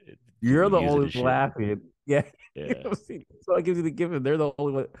 right? people You're the use it only as shit. laughing. Yeah. You know Yeah. what I'm saying? So I gives you the gift, and they're the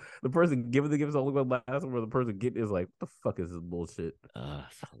only one. The person giving the gift is the only one laughing, where the person getting is like, what the fuck is this bullshit?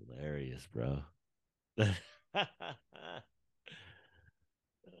 It's hilarious, bro. That's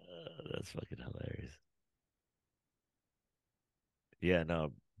fucking hilarious. Yeah,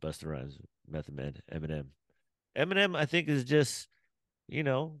 no, Busta Rhymes, Method Man, Eminem. Eminem, I think, is just,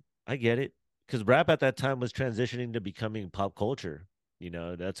 I get it. Because rap at that time was transitioning to becoming pop culture.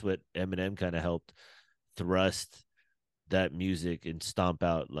 That's what Eminem kind of helped thrust that music and stomp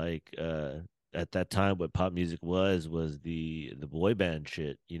out like at that time what pop music was the boy band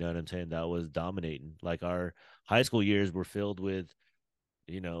shit. You know what I'm saying? That was dominating. Like our high school years were filled with,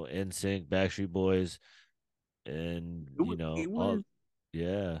 NSYNC, Backstreet Boys, and It all, was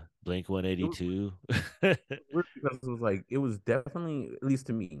yeah, Blink it was 182. weird because it was like it was definitely, at least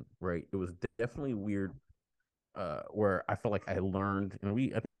to me, right? It was definitely weird. Where I felt like I learned, and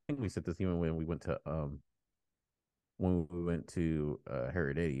I think we said this even when we went to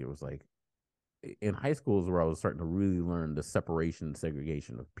Heredity. It was like in high school is where I was starting to really learn the separation and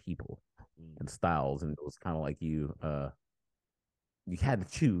segregation of people Mm. and styles, and it was kind of like you had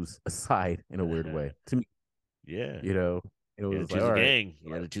to choose a side in a weird way to me, Yeah, you know. It you got to was like, choose all a right, gang.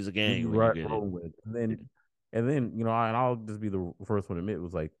 You got to choose a who you gang when you get it. roll with, and then and I'll just be the first one to admit it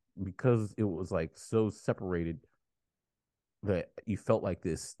was like because it was like so separated that you felt like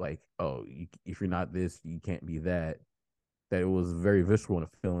this, like, oh, if you're not this, you can't be that. That it was very visceral and a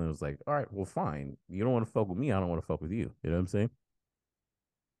feeling. It was like, all right, well, fine. You don't want to fuck with me. I don't want to fuck with you. You know what I'm saying?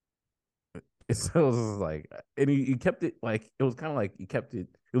 So it was just like, and you kept it like, it was kind of like you kept it,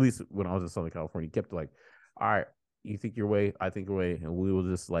 at least when I was in Southern California, you kept it like, all right, you think your way, I think your way, and we will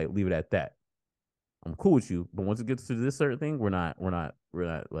just like leave it at that. I'm cool with you. But once it gets to this certain thing, we're not like We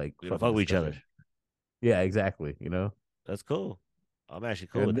don't fucking fuck with each discussing. other. Yeah, exactly. You know? That's cool. I'm actually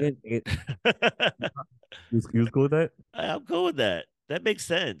cool with And that. then he was cool with that. I'm cool with that. That makes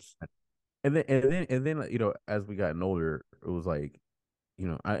sense. And then as we gotten older, it was like,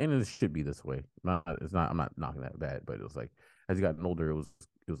 and it should be this way. Not it's not. I'm not knocking that bad, but it was like as you gotten older, it was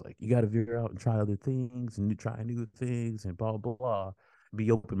like you got to figure out and try other things and try new things and blah blah blah. Be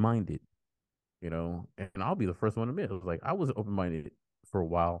open minded, And I'll be the first one to admit it was like I was open minded for a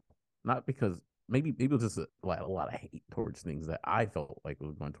while, not because maybe it was just like a lot of hate towards things that I felt like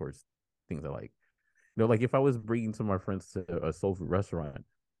was going towards things I like. Like if I was bringing some of my friends to a soul food restaurant,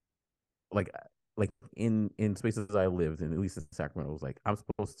 like in spaces I lived in, at least in Sacramento, it was like I'm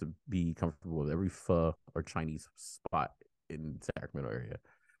supposed to be comfortable with every pho or Chinese spot in Sacramento area.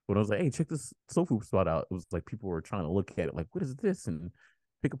 When I was like, hey, check this soul food spot out, it was like people were trying to look at it like, what is this? And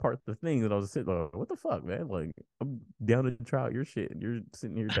pick apart the things, and I was sitting like, what the fuck, man? Like, I'm down to try out your shit, and you're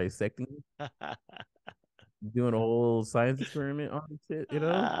sitting here dissecting, doing a whole science experiment on shit,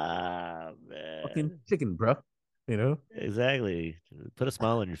 Ah, fucking man. chicken, bro. You know? Exactly. Put a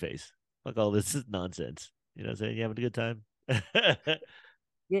smile on your face. Fuck all this is nonsense. You know what I'm saying? You having a good time?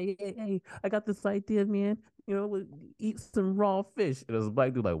 Yeah, yeah, yeah. I got this idea, man. Eat some raw fish. And this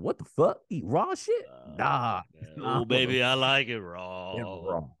black dude like, what the fuck? Eat raw shit? Nah, Man. nah, Oh, baby, I like it raw.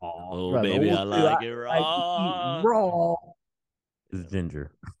 raw. Oh, Right, the baby, only I thing I like it like to eat raw. raw is Yeah,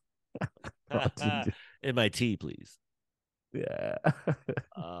 ginger. Raw man. ginger. In my tea, please. Yeah.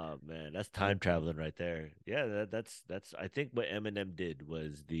 Oh man, that's time traveling right there. Yeah, that's. I think what Eminem did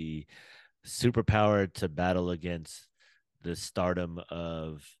was the superpower to battle against the stardom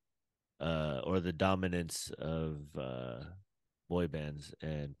of or the dominance of boy bands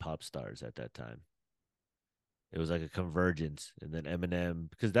and pop stars at that time. It was like a convergence, and then Eminem,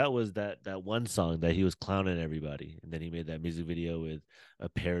 because that was that one song that he was clowning everybody, and then he made that music video with a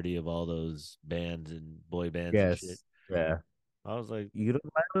parody of all those bands and boy bands and shit. Yes. Yeah. I was like, You don't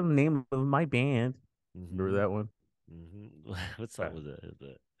know the name of my band. Remember mm-hmm, that one? mm-hmm. What Yeah. song was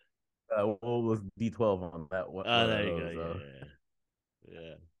that? What was D12 on that one? Oh, One of there you go. those.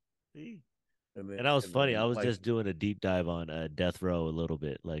 Yeah. See? And then And that was and funny. I then was like, just doing a deep dive on Death Row a little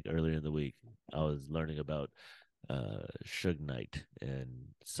bit, like earlier in the week. I was learning about Suge Knight and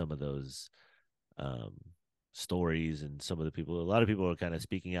some of those um, stories and some of the people. A lot of people are kind of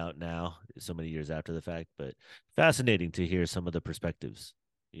speaking out now, so many years after the fact, but fascinating to hear some of the perspectives.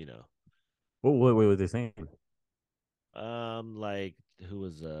 You know, what was they saying? like who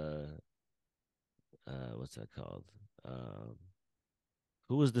was what's that called? Um,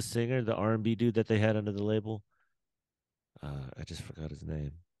 who was the singer, the R&B dude that they had under the label? I just forgot his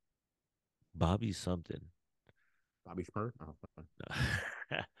name. Bobby something. Bobby Schmurr?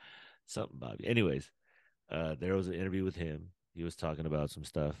 Oh, Something Bobby. Anyways, there was an interview with him. He was talking about some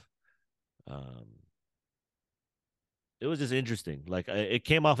stuff. Um, it was just interesting. Like it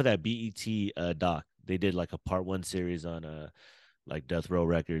came off of that BET doc. They did like a part one series on like Death Row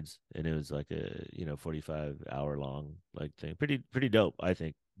Records, and it was like a 45-hour long like thing. Pretty dope, I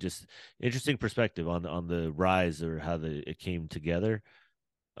think. Just interesting perspective on the rise or how it came together.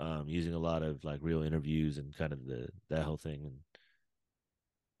 Using a lot of like real interviews and kind of that whole thing. And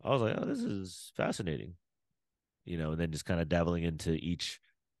I was like, oh, this is fascinating, and then just kind of dabbling into each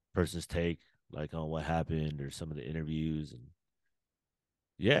person's take, like on what happened or some of the interviews. And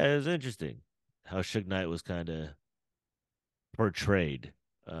yeah, it was interesting how Suge Knight was kind of portrayed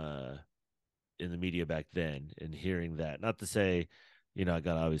uh, in the media back then and hearing that. Not to say, I got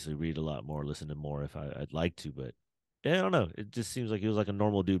to obviously read a lot more, listen to more if I'd like to, but yeah, I don't know. It just seems like he was like a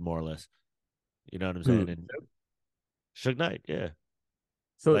normal dude, more or less. You know what I'm who? saying? And Suge Knight, yeah.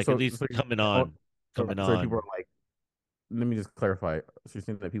 So Like at so least so you're coming so people on. are like, let me just clarify. So you're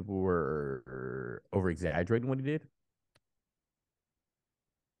saying that people were over exaggerating what he did?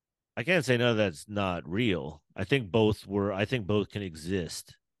 I can't say no, that's not real. I think both can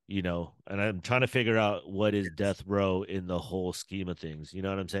exist, and I'm trying to figure out what is death row in the whole scheme of things. You know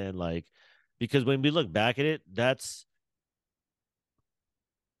what I'm saying? Like, because when we look back at it, that's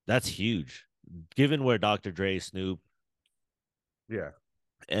huge. Given where Dr. Dre, Snoop, Yeah.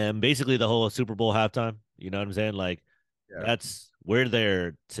 and basically the whole Super Bowl halftime, you know what I'm saying? Like, Yeah. we're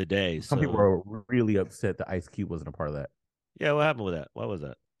there today. Some people So are really upset that Ice Cube wasn't a part of that. yeah, what happened with that? What was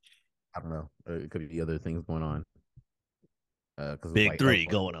that? I don't know. It could be other things going on. Because it was Big like three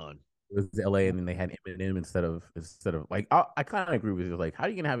LA, going on. it was LA, and then they had Eminem instead of like I kind of agree with you. Like, how are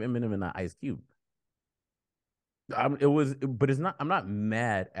you gonna have Eminem and not Ice Cube? It was, but it's not. I'm not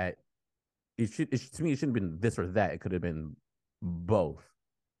mad at it. To me, it shouldn't have been this or that. It could have been both.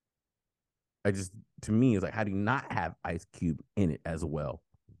 I just To me, it's like, how do you not have Ice Cube in it as well?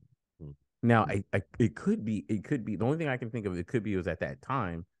 Hmm. Now, it could be the only thing I can think of. It could be was at that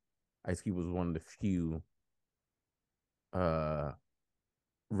time, Ice Cube was one of the few uh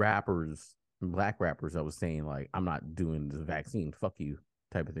rappers, black rappers, that was saying like, I'm not doing this vaccine, fuck you,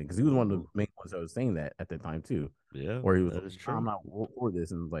 type of thing. Because he was one of the Ooh, main ones that was saying that at the time too, yeah, where he was that like, is "Nah, I'm true. not for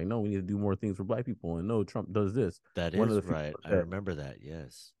this," and was like, no, we need to do more things for black people, and no, Trump does this. That One of is the few right. I that, remember that.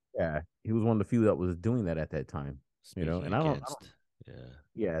 Yes. yeah, he was one of the few that was doing that at that time, Speaking and I don't, against. Yeah.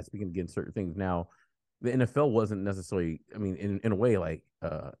 yeah, speaking against certain things. Now, the NFL wasn't necessarily, I mean, in a way, like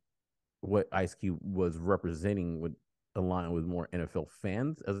what Ice Cube was representing would align with more NFL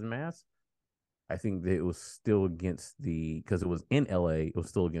fans as a mass. I think that it was still against because it was in LA, it was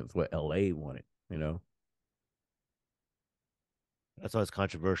still against what LA wanted, you know? That's why it's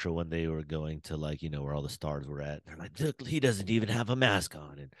controversial when they were going to like, where all the stars were at. They're like, look, he doesn't even have a mask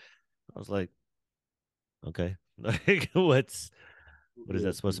on. And I was like, okay. Like what is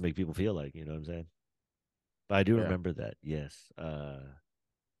that supposed to make people feel like? You know what I'm saying? But I do Yeah, remember that, yes.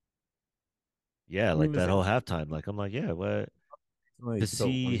 Yeah, I like mean, that whole halftime. Like I'm like, yeah, what to it's so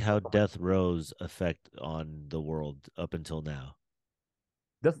see funny. how death row's effect on the world up until now.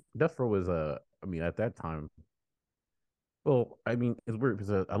 Death Row was I mean, at that time, well, I mean, it's weird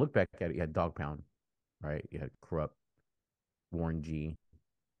because I look back at it. You had Dog Pound, right? You had Corrupt, Warren G.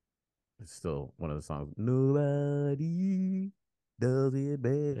 It's still one of the songs. Nobody does it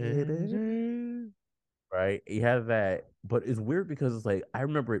better, Better. right? You have that, but it's weird because it's like I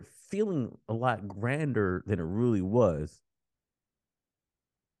remember it feeling a lot grander than it really was.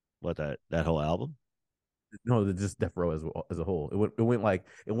 What that whole album? No, just Death Row as a whole. It went like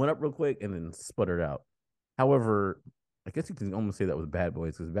it went up real quick and then sputtered out. However, I guess you can almost say that with Bad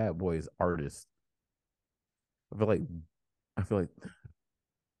Boys because Bad Boys artists. I feel like I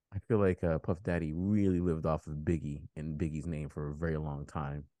feel like Puff Daddy really lived off of Biggie and Biggie's name for a very long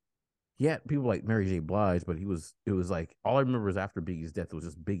time. He had people like Mary J. Blige, but it was like all I remember is after Biggie's death, it was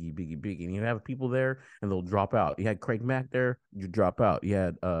just Biggie, Biggie, Biggie. And you have people there and they'll drop out. You had Craig Mack there, you drop out. You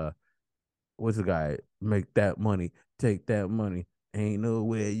had what's the guy? Make that money, take that money. Ain't no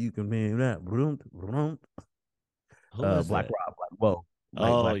way you can pay that. Vroom, vroom. Who is Black that? Rob, like whoa,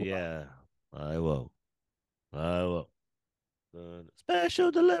 like Oh Black Rob. yeah. I will. I will. Special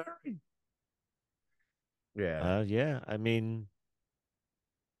delivery. Yeah, Yeah, I mean,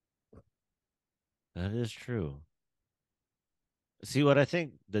 that is true. See what I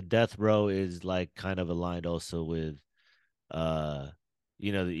think the death row is like kind of aligned also with uh the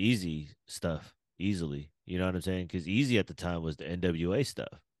easy stuff easily. You know what I'm saying? Because easy at the time was the NWA stuff.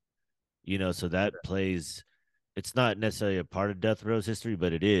 So yeah, that plays it's not necessarily a part of Death Row's history,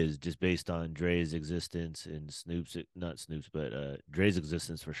 but it is just based on Dre's existence and Snoop's not Snoop's, but Dre's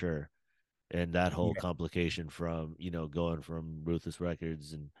existence for sure. And that whole yeah. complication from, going from Ruthless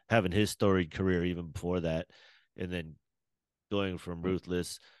Records and having his storied career even before that, and then going from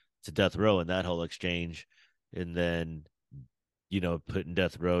Ruthless to Death Row and that whole exchange, and then putting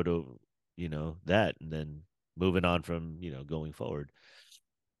Death Row to that, and then moving on from going forward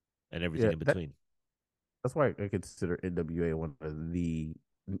and everything Yeah, in between. that's why I consider NWA one of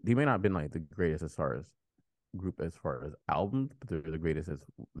they may not have been like the greatest as far as group as far as albums, but they're the greatest as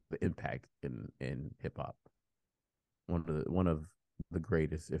the impact in hip hop. One of the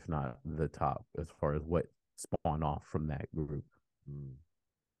greatest, if not the top, as far as what spawned off from that group.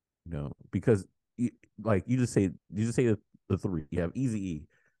 Mm. Because you, like you just say the three. You have Easy E.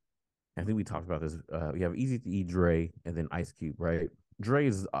 I think we talked about this. You have Easy E, Dre, and then Ice Cube, right? Dre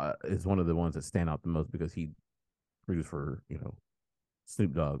is one of the ones that stand out the most because he produced for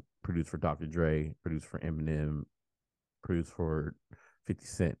Snoop Dogg, produced for Dr. Dre, produced for Eminem, produced for 50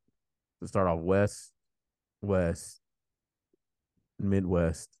 Cent. To start off West,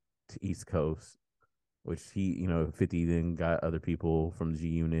 Midwest to East Coast, which 50 then got other people from G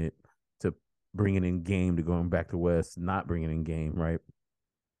Unit to bringing in Game to going back to West, not bringing in Game, right?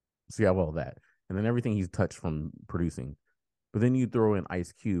 So you have all that. And then everything he's touched from producing. But then you throw in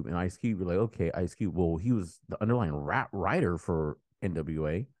Ice Cube, and Ice Cube, you're like, okay, Ice Cube. Well, he was the underlying rap writer for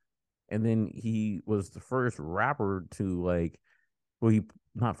NWA. And then he was the first rapper to like, well, he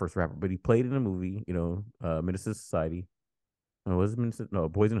not first rapper, but he played in a movie, Minister Society. No, was it Minister? No,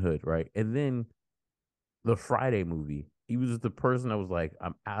 Boys in the Hood, right? And then the Friday movie. He was the person that was like,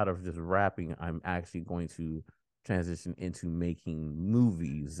 I'm out of just rapping. I'm actually going to transition into making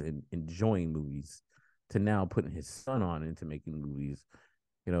movies and enjoying movies to now putting his son on into making movies,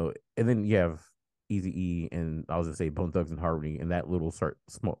 and then you have Easy E and I was gonna say Bone Thugs and Harmony, and that little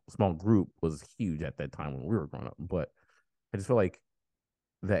small group was huge at that time when we were growing up. But I just feel like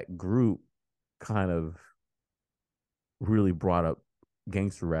that group kind of really brought up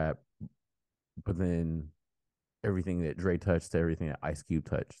gangster rap, but then everything that Dre touched to everything that Ice Cube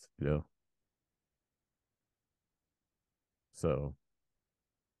touched. So,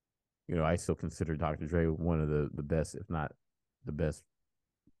 I still consider Dr. Dre one of the best, if not the best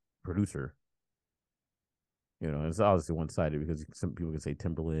producer. It's obviously one sided because some people can say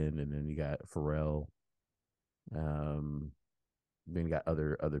Timberland, and then you got Pharrell. Um, then you got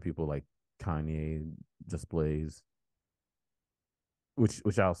other people like Kanye, Just Blaze,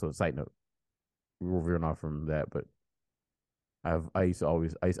 which also side note, we're veering off from that, but I used to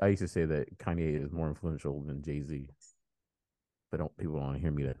always I used to say that Kanye is more influential than Jay-Z. But don't people don't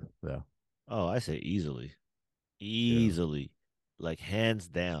hear me that though. Oh, I say easily. Yeah. Easily. Like hands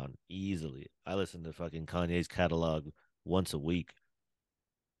down, easily. I listen to fucking Kanye's catalog once a week.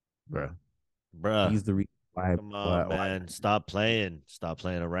 bro. Bruh. He's the reason Come on, man. Stop playing. Stop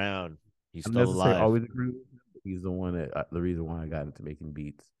playing around. He's I don't still necessarily alive. always agree with him, but he's the one that the reason why I got into making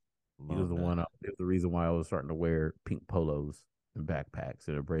beats. Come He was on, the man. one. It was the reason why I was starting to wear pink polos and backpacks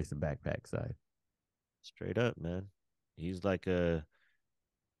and embrace the backpack side. Straight up, man. He's like a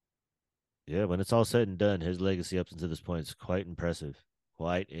yeah, when it's all said and done, his legacy up until this point is quite impressive.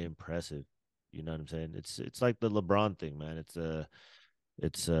 Quite impressive. You know what I'm saying? It's like the LeBron thing, man.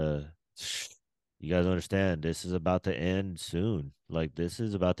 It's you guys understand this is about to end soon. Like this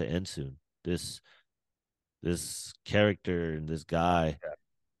is about to end soon. This character and this guy,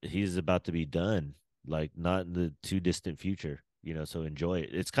 he's about to be done. Like not in the too distant future, you know, so enjoy it.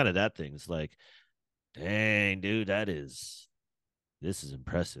 It's kind of that thing. It's like, dang, dude, this is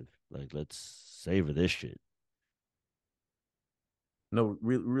impressive. Like, let's savor this shit. No,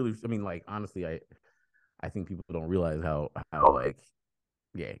 really, really. I mean, like honestly, I think people don't realize how like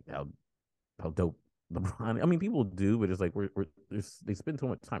yeah how dope LeBron. I mean, people do, but it's like they spend so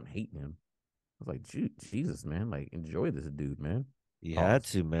much time hating him. I was like, Jesus, man, like enjoy this dude, man. He had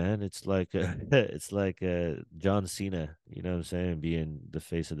Pause. to, man. It's like it's like John Cena, you know what I'm saying, being the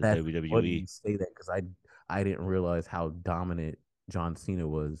face of the That's funny WWE. you say that because I didn't realize how dominant John Cena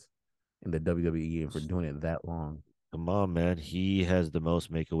was in the WWE and for doing it that long. Come on, man. He has the most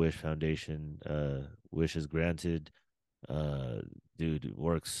Make a Wish Foundation wishes granted. Uh dude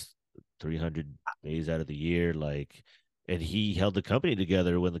works 300 days out of the year, like, and he held the company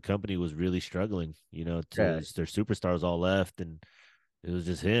together when the company was really struggling, you know, Yeah, to their superstars all left and it was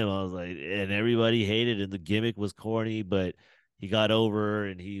just him. I was like, and everybody hated it, and the gimmick was corny, but he got over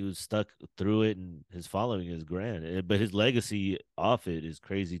and he was stuck through it, and his following is grand. But his legacy off it is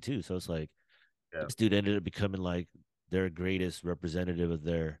crazy too. So it's like yeah. this dude ended up becoming like their greatest representative of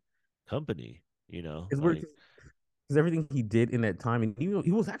their company. You know, It's weird like because everything he did in that time, and he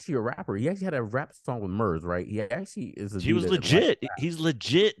was actually a rapper. He actually had a rap song with Murs, right? He actually is a he dude was that like legit. He's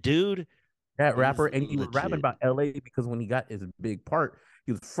legit, dude. that rapper, He's and he was rapping legit. about LA because when he got his big part,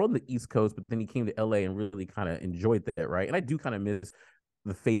 he was from the East Coast, but then he came to LA and really kind of enjoyed that, right? And I do kind of miss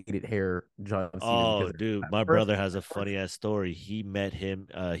the faded hair John Cena because Oh, dude, my first, brother has a funny ass story. He met him.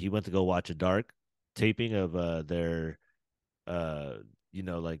 He went to go watch a dark taping of their uh you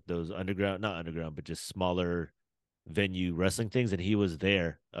know, like those underground, not underground, but just smaller venue wrestling things, and he was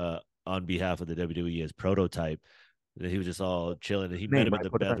there on behalf of the WWE as Prototype. And he was just all chilling, and he met name him in right, the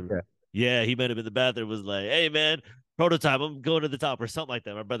put it back, bathroom. yeah. Yeah, he met him in the bathroom, was like, hey man, Prototype, I'm going to the top or something like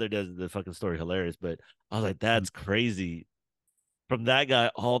that. My brother does the fucking story hilarious, but I was like, that's crazy. From that guy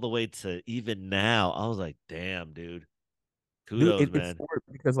all the way to even now, I was like, damn, dude. Dude, Kudos, it's man. hard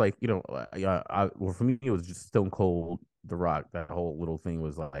because like yeah, well for me it was just Stone Cold, The Rock. That whole little thing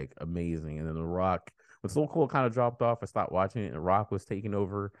was like amazing, and then The Rock when Stone Cold kind of dropped off, I stopped watching it, and Rock was taking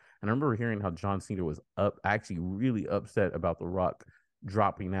over. And I remember hearing how John Cena was actually really upset about The Rock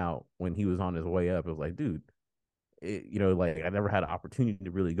dropping out when he was on his way up. It was like, dude, like I never had an opportunity to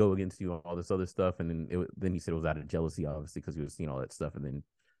really go against you and all this other stuff. And then he said it was out of jealousy, obviously, because he was seeing all that stuff, and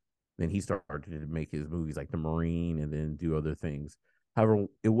then he started to make his movies like The Marine and then do other things. However,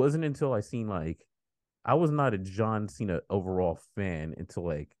 it wasn't until I seen like I was not a John Cena overall fan until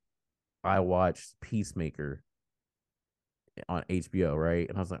like I watched Peacemaker on HBO, right?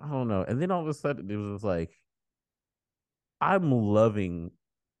 And I was like, I don't know. And then all of a sudden it was like I'm loving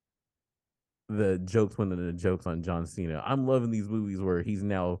the jokes within the jokes on John Cena. I'm loving these movies where he's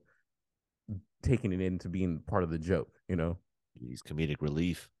now taking it into being part of the joke. He's comedic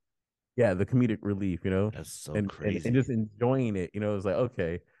relief. Yeah, the comedic relief, That's so and crazy. just enjoying it. It's like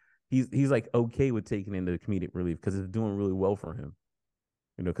okay, he's like okay with taking in the comedic relief because it's doing really well for him.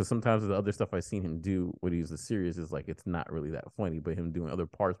 Because sometimes the other stuff I've seen him do when he's the serious is like it's not really that funny, but him doing other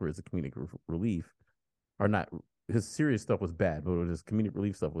parts where it's a comedic relief are not. His serious stuff was bad, but his comedic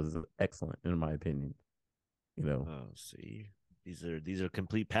relief stuff was excellent in my opinion. You know, Oh, see, these are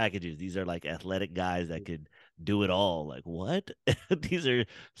complete packages. These are like athletic guys that could do it all. Like what? These are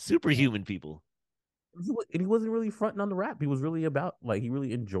superhuman people. and he wasn't really fronting on the rap. He was really about like he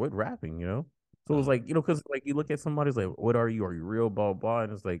really enjoyed rapping. So it was Oh, like because like you look at somebody's like, what are you? Are you real? Blah blah.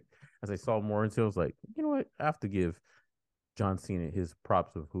 And it's like as I saw more into, it, I was like, you know what? I have to give John Cena his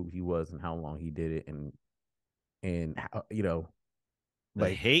props of who he was and how long he did it, and how, the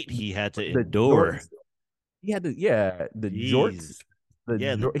like hate he had to the endure. Jordans. He had to yeah the jorts. Jeez.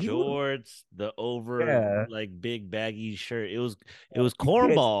 Yeah, the He was jorts, the over yeah, like big baggy shirt. It was you can't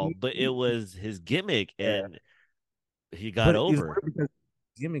cornball, see. but it was his gimmick, Yeah, and he got but it's over. weird because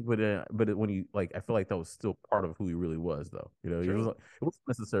gimmick, but when you I feel like that was still part of who he really was, though. He was True. it wasn't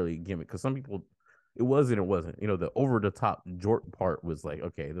necessarily a gimmick because some people. it was and it wasn't. You know, the over the top Jort part was like,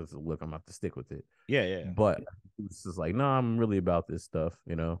 okay, this is look, I'm gonna have to stick with it. Yeah, yeah, But it was just like, no, I'm really about this stuff,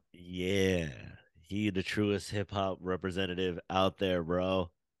 you know. yeah. He the truest hip hop representative out there,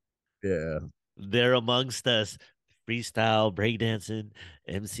 bro. Yeah. They're amongst us. Freestyle, breakdancing,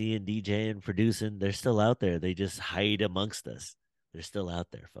 MC and DJing, producing. They're still out there. They just hide amongst us. They're still out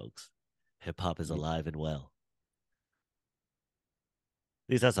there, folks. Hip hop is alive and well.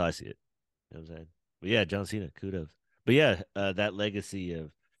 At least that's how I see it. You know what I'm saying? But yeah, John Cena, kudos. But yeah, that legacy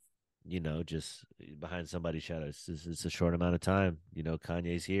of, just behind somebody's shadow. It's a short amount of time.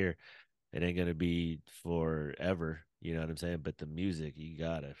 Kanye's here. It ain't gonna be forever. You know what I'm saying? But the music, you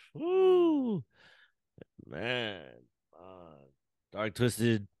gotta, woo, man. Dark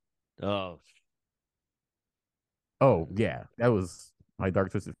Twisted. Oh, Oh yeah, that was my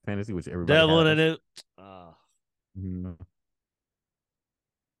Dark Twisted Fantasy, which everybody Devil in has. it. Oh, Mhm.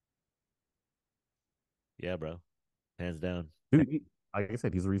 yeah, bro. Hands down. Dude, like I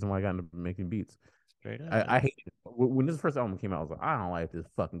said, he's the reason why I got into making beats. Straight up, I man. hate it. When this first album came out, I was like, I don't like this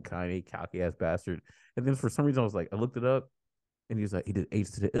fucking Kanye cocky ass bastard. And then for some reason, I was like, I looked it up, and he was like, he did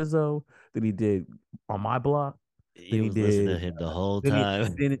H to the Izzo, then he did On My Block, then You he was listening to did, him the whole then he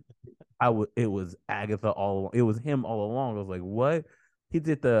time. then it was Agatha all along. It was him all along. I was like, what? He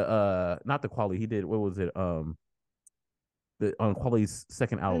did the not the quality. He did what was it? The on Quality's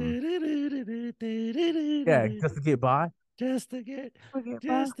second album. Yeah, just to get by. just to get, To get by.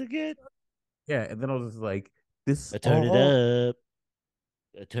 just to get. Yeah, and then I was just like, this I turn it all up.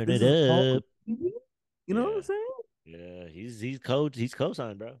 I turn this it is all up. you know what I'm Yeah, saying? yeah. He's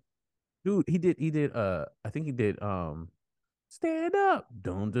co-signed, bro. Dude, he did I think he did Stand Up.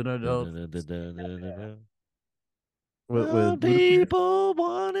 Don't do no Some with Ludacris. people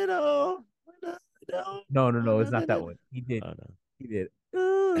want it all. But I don't No, want it's not nothing that else. one. He did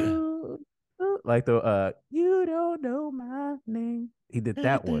Oh ooh, like the you don't know my name. He did no.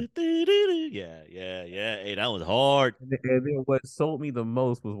 that one. Yeah, yeah, yeah. Hey, that was hard. And then what sold me the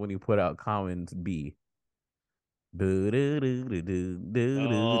most was when he put out Commons B. Oh, no,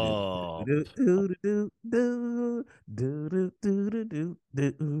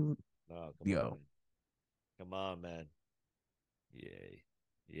 come on, Yo. man. Come on, man. Yay.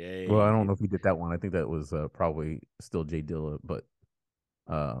 Well, I don't Yay. know if he did that one. I think that was probably still Jay Dilla, but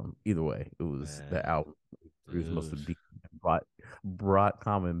either way, it was the Man, album he was supposed to dude. be brought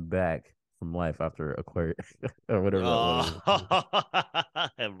Common back from life after Aquarius or whatever that was. Oh,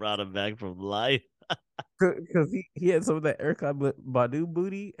 I brought him back from life. Because he had some of that Erykah Badu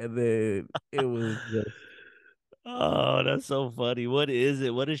booty, and then it was just Oh, that's so funny. What is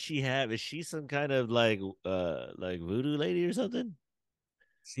it? What does she have? Is she some kind of like voodoo lady or something?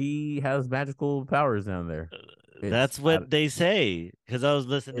 she has magical powers down there. It's That's I, what they say. Because I was it's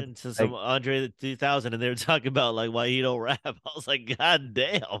listening to some like Andre 3000 and they were talking about like why he don't rap. I was like, God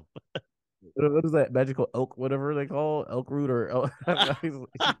damn. what is that magical elk, whatever they call elk root or elk, you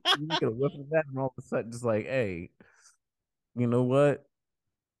get a whiff of that, and all of a sudden, just like, hey, you know what?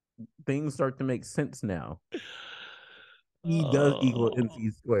 Things start to make sense now. E does equal Oh, MC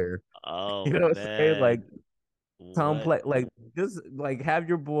square. You oh know what I'm saying? Like man. What? complex, like just like have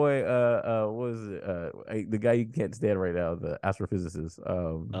your boy, what is it? The guy you can't stand right now, the astrophysicist.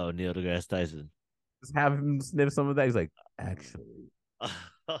 Oh, Neil deGrasse Tyson. Just have him sniff some of that. He's like, actually,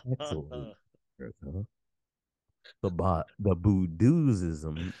 the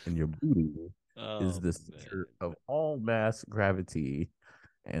Voodooism in your booty is Oh the man. center of all mass gravity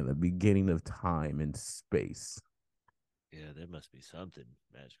and the beginning of time and space. Yeah, there must be something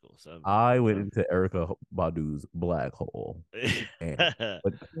magical, something, I you went know? into Erica Badu's black hole, and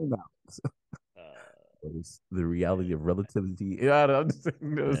what came out was the reality man, of relativity. Yeah, I'm just, you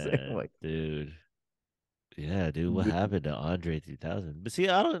know what I'm saying? man, Like, dude. Yeah, dude, what it happened to Andre 3000? But see,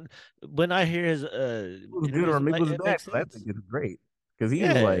 I don't, when I hear his was good interviews, or maybe it was it bad. makes But I think sense. it's great because he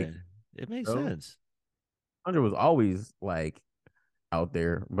was Yeah, like, it makes you know, sense. Andre was always like out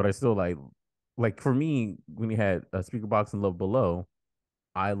there, but I still like for me when he had a speaker box and Love Below,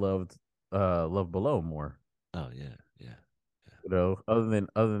 I loved Love Below more. Oh yeah, yeah, You know, other than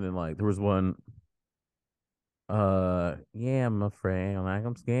like there was one yeah, I'm afraid like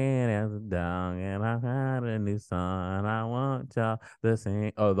I'm scared as a dog and I got a new song. I want y'all the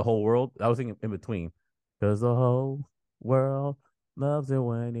same. Oh, the whole world. I was thinking in between. Cause the whole world loves it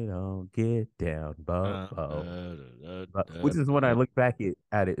when you don't get down, yeah. but which is when I look back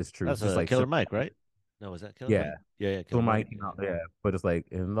at it, it's true. That's It's just a like Killer Mike, right? No, was that Killer yeah. Mike? Yeah, yeah, So Killer my Mike. came Yeah, out, yeah, but it's like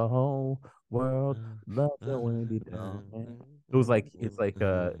in the whole world loves it when you don't. yeah. It was like it's like it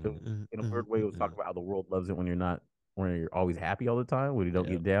was, in a weird way it was talking about how the world loves it when you're not. when you're always happy all the time, when you don't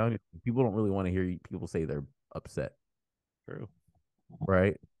Yep. get down. People don't really want to hear people say they're upset, True.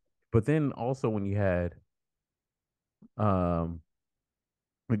 right? But then also um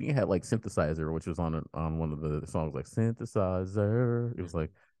when you had like synthesizer, which was on one of the songs, like synthesizer, it was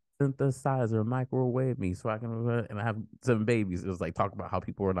like synthesizer microwave me so I can and I have 7 babies. It was like talk about how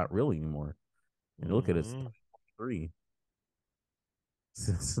people are not real anymore. And look at us, Hmm. 3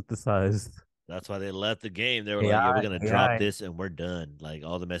 synthesized That's why they left the game. They were like, "Yeah, we're AI, gonna drop AI, this and we're done. Like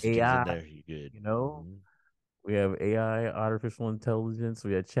all the messaging's in AI. there. You good?" You know, Hmm. we have AI, artificial intelligence.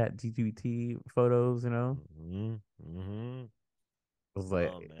 We had Chat GPT photos. Hmm. Hmm. Oh It's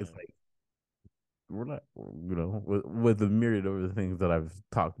man. like we're not, with the myriad of the things that I've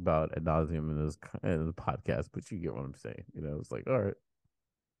talked about ad nauseum in the podcast, but you get what I'm saying. It's like, all right,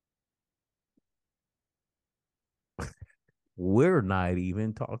 we're not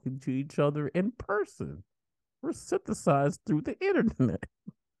even talking to each other in person. We're synthesized through the internet,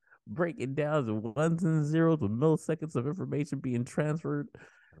 breaking down to ones and zeros with milliseconds of information being transferred,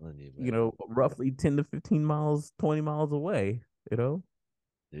 Telling you, man. roughly 10 to 15 miles, 20 miles away,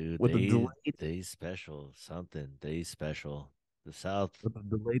 Dude, with a delayed they special something. They special. The South. with a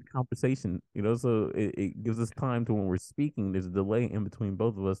delayed conversation, so it gives us time to when we're speaking, there's a delay in between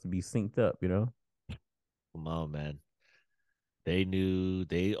both of us to be synced up. Come on, man. They knew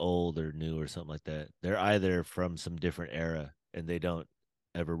they old or new or something like that. They're either from some different era and they don't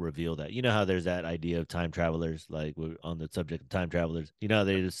ever reveal that. You know how there's that idea of time travelers, like we're on the subject of time travelers. You know how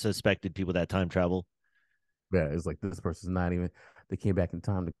they suspected people that time travel. Yeah, it's like this person's not even, they came back in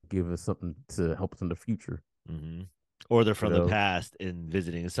time to give us something to help us in the future, Hmm. Or they're you from the know. past and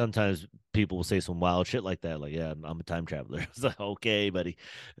visiting. And sometimes people will say some wild shit like that, like, "Yeah, I'm a time traveler." It's like, okay, buddy.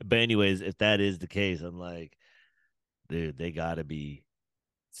 But anyways, if that is the case, I'm like, dude, they gotta be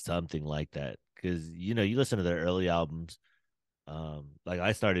something like that because you listen to their early albums. Like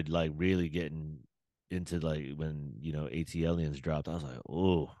I started like really getting into like when AT Aliens dropped. I was like,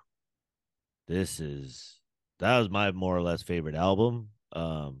 oh, this is that was my more or less favorite album.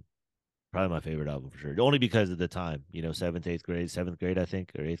 Probably my favorite album for sure. Only because of the time, seventh, eighth grade, seventh grade, I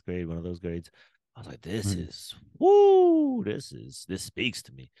think, or eighth grade, one of those grades. I was like, this Mhm. is woo, this speaks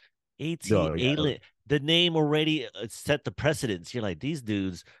to me. AT Oh yeah, Alien, the name already set the precedence. You're like, these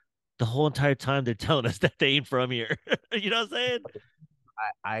dudes the whole entire time they're telling us that they ain't from here. You know what I'm saying?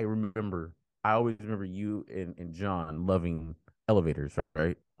 I remember, I always remember you and John loving elevators,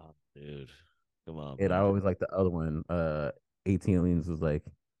 right? Oh, dude, come on, And I man. always like the other one. 18 Aliens was like,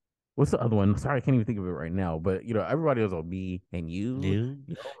 what's the other one? Sorry, I can't even think of it right now. But everybody was on me and you, You,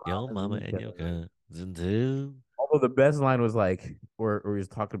 yo, mama's mama, and and your cousins too. although the best line was like, where he was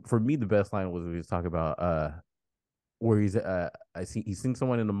talking. For me, the best line was when he was talking about where he seen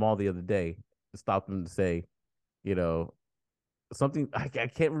someone in the mall the other day, stopped him to say, you know, something I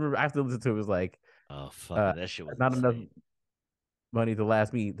can't remember. I have to listen to it. It was like, Oh, uh, fucking that shit was not enough insane. money to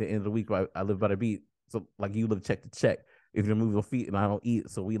last me the end of the week. I live by the beat, so like you live check to check. If you move your feet and I don't eat,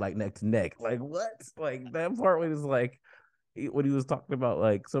 so we like neck to neck. Like what? Like that part was like when he was talking about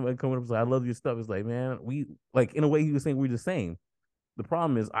like someone coming up and like, I love your stuff. It's like, man, we like in a way he was saying we're the same. The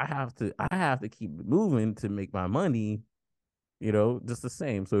problem is I have to keep moving to make my money, just the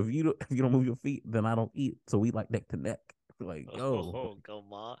same. So if you don't move your feet, then I don't eat. So we like neck to neck. Like, yo, Oh,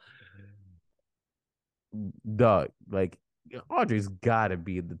 come on. dog, like Audrey's gotta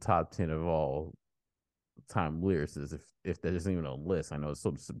be in the top 10 of all time lyricists if there's even a list. I know it's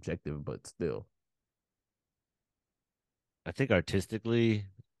so subjective, but still. I think artistically,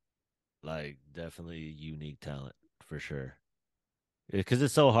 like, definitely unique talent for sure. Because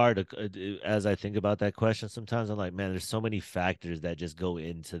it's so hard to, as I think about that question, sometimes I'm like, man, there's so many factors that just go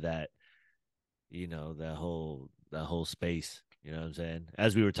into that, that whole space. You know what I'm saying?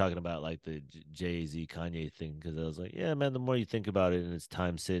 As we were talking about like the Jay Z Kanye thing, because I was like, yeah, man, the more you think about it and as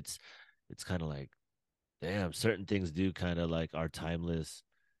time sits, it's kind of like, damn, certain things do kind of like are timeless,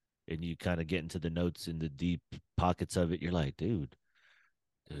 and you kind of get into the notes in the deep pockets of it. You're like, dude,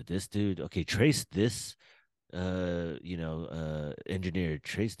 this dude, okay, trace this engineer,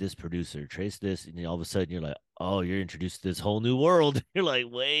 trace this producer, trace this, and all of a sudden you're like, oh, you're introduced to this whole new world. You're like,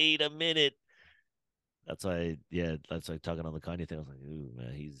 wait a minute. That's why talking on the Kanye thing. I was like, ooh,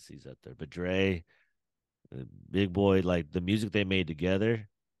 man, he's up there. But Dre, Big Boy, like the music they made together,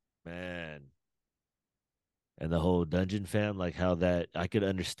 man, and the whole Dungeon fam, like how that I could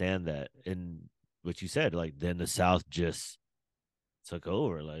understand that. And what you said, like then the South just took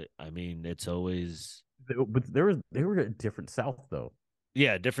over. Like, I mean, it's always But they were a different South though.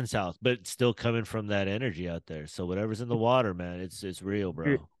 yeah, different South, but still coming from that energy out there. So whatever's in the water, man, it's real,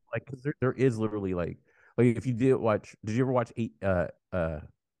 bro. Like, because there is literally like Like if you did watch, did you ever watch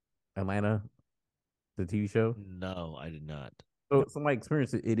Atlanta, the TV show? No, I did not. So, from my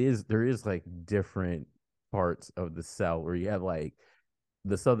experience, it is there is like different parts of the South where you have like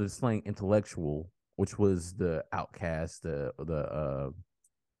the Southern slang intellectual, which was the Outcast, oh,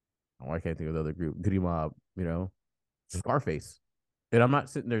 I can't think of the other group, Goody Mob, Scarface. And I'm not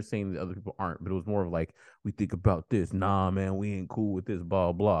sitting there saying that other people aren't, but it was more of like we think about this. Nah, man, we ain't cool with this.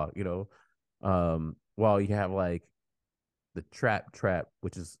 Blah blah. While you have like the trap,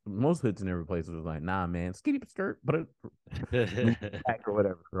 which is most hoods in every place was like, nah, man, skinny skirt, but it move Yeah, crack or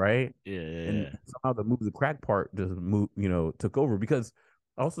whatever, right? yeah, And yeah. somehow the move the crack part just took over because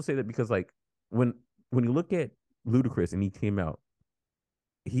I also say that because like when when you look at Ludacris and he came out,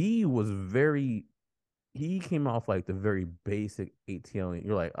 he was very he came off like the very basic ATL.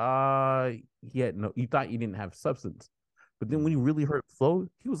 You're like, he had no, you thought you didn't have substance. But then when you Mm. really heard flow,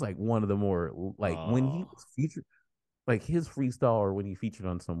 he was like one of the more like when he Oh, was featured, like his freestyle or when he featured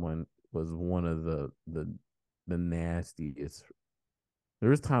on someone was one of the nastiest. There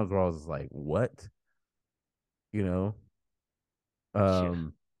was times where I was like, what? You know? yeah.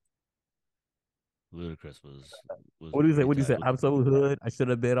 Um, Ludacris was what do you say? pretty What do you say? tight. I'm so hood. I should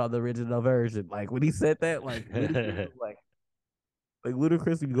have been on the original version. Like when he said that, like Ludacris was like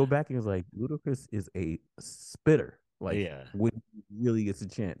Ludacris, you can go back and it's like Ludacris is a spitter. Like Yeah, when he really gets a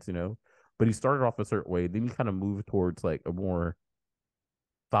chance, But he started off a certain way, then he kind of moved towards like a more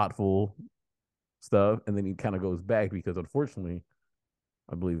thoughtful stuff, and then he kind of goes back because unfortunately,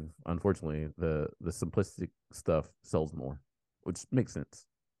 I believe unfortunately the simplistic stuff sells more, which makes sense.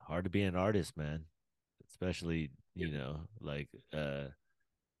 hard to be an artist, man. Especially, Yeah. like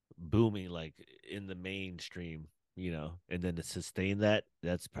booming like in the mainstream, and then to sustain that,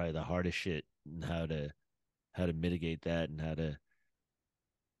 that's probably the hardest shit. And how to mitigate that and how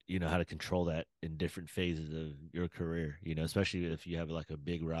to control that in different phases of your career, especially if you have like a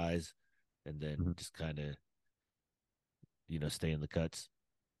big rise and then Mhm. just kind of, stay in the cuts.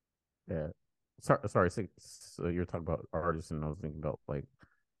 Yeah. Sorry. So you're talking about artists, and I was thinking about like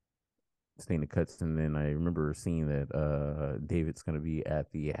staying the cuts, and then I remember seeing that David's going to be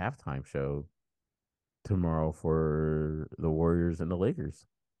at the halftime show tomorrow for the Warriors and the Lakers.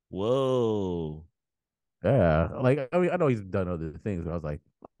 Whoa. Yeah, like I mean, I know he's done other things, but I was like,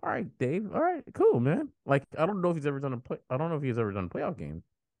 all right, Dave, all right, cool, man. Like I don't know if he's ever done a play. I don't know if he's ever done a playoff game.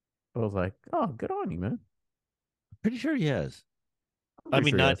 But I was like, oh, good on you, man. Pretty sure he has. I'm I pretty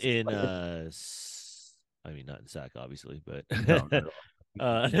mean, sure he not has. in I mean, not in sack, obviously, but No, not at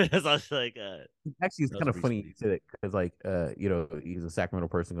all. as I was like, Actually, it's that was kind of pretty funny you sweet. say that because, like, he's a Sacramento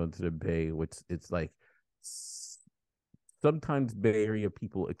person going to the Bay, which it's like s- sometimes Bay Area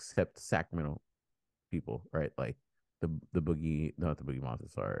people accept Sacramento people, right? Like the boogie, not the boogie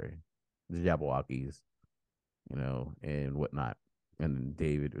monsters, sorry, the Jabberwockies, and whatnot, and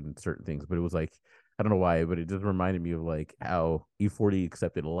David and certain things. But it was like I don't know why, but it just reminded me of like how E40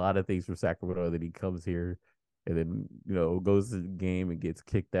 accepted a lot of things from Sacramento. That he comes here and then goes to the game and gets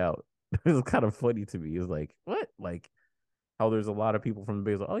kicked out. It was kind of funny to me. It was like what, like how there's a lot of people from the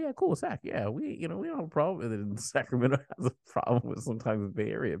Bay. Like, oh yeah, cool, Sac. Yeah, we don't have a problem. And then Sacramento has a problem with sometimes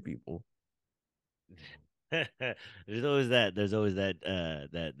Bay Area people. There's always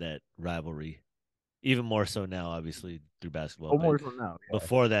that rivalry. Even more so now, obviously, through basketball. Oh, But more so now. Yeah,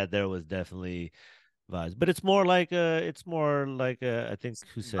 before that, there was definitely vibes. But it's more like I think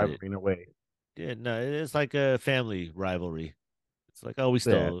who said it? rivalry in a way. Yeah, no, it's like a family rivalry. It's like, oh, we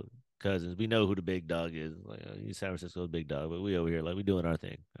Yeah, still cousins. We know who the big dog is. Like, you San Francisco's big dog, but we over here like we doing our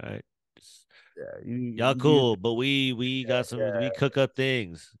thing. All right, just, yeah. y'all You cool, but we got some. We yeah. cook up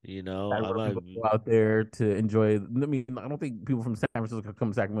things. I'm Sacramento a people go out there to enjoy. I mean, I don't think people from San Francisco come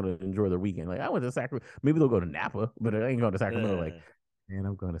to Sacramento to enjoy their weekend. Like I went to Sacramento, maybe they'll go to Napa, but I ain't going to Sacramento. Like, man,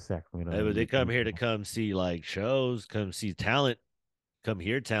 I'm going to Sacramento, but they and come here to come see like shows, come see talent, come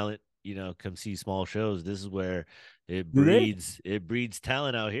hear talent. Come see small shows. This is where it do they? breeds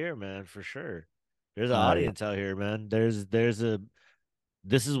talent out here, man, for sure. There's an Yeah, audience out here, man. There's a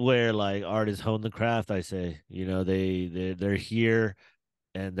this is where like artists hone the craft. I say, they're here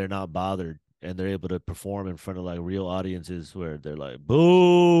and they're not bothered and they're able to perform in front of like real audiences where they're like,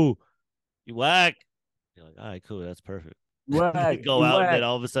 "Boo, you whack." You're like, "All right, cool, that's perfect." you whack, They go you out and then whack.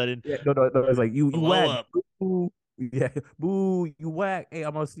 all of a sudden, Yeah, no, it's like you blow whack. up. Boo. Yeah, boo, you whack. Hey,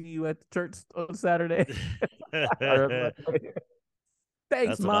 I'm gonna see you at the church on Saturday.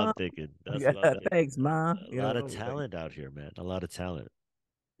 Thanks, That's what I'm mom. thinking. That's Yeah, what I'm thinking. thanks, mom. A lot of Like, talent out here, man. A lot of talent.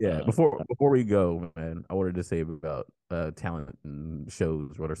 yeah, Uh, before we go, man, I wanted to say about talent and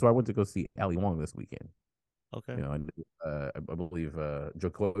shows, whatever. So I went to go see Ali Wong this weekend. Okay. You know, and I believe Joe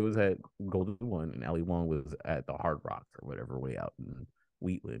Coy was at Golden One, and Ali Wong was at the Hard Rock or whatever, way out in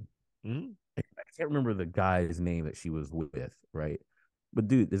Wheatland. Hmm. I can't remember the guy's name that she was with, right? But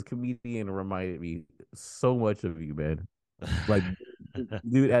dude, this comedian reminded me so much of you, man. Like,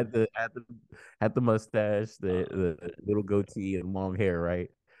 dude had the mustache, Oh the little goatee and long hair, right?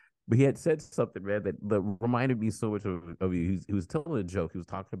 But he had said something, man, that reminded me so much of you. He was telling a joke. He was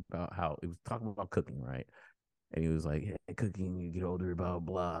talking about how he was talking about cooking, right? And he was like, hey, cooking, you get older, blah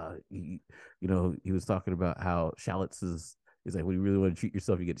blah. He was talking about how shallots is like when you really want to treat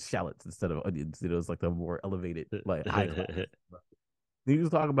yourself, you get shallots instead of onions. It's like the more elevated, like high class. man. He was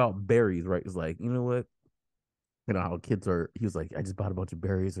talking about berries, right? It's like, you know what? You know how kids are. He was like, I just bought a bunch of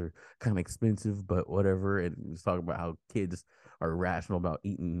berries. They're kind of expensive, but whatever. And he was talking about how kids are irrational about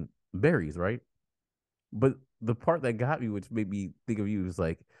eating berries, right? But the part that got me, which made me think of you, was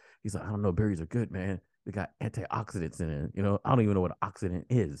like, he's like, I don't know, berries are good, man. They got antioxidants in it. You know, I don't even know what an oxidant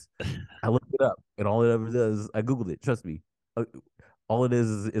is. I looked it up, and all it ever does, I googled it. Trust me, uh, all it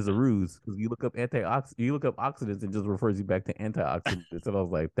is a ruse because you look up oxidants, and just refers you back to antioxidants. And I was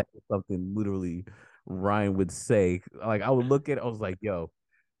like, that's something literally Ryan would say. Like I would look at, it, I was like, yo,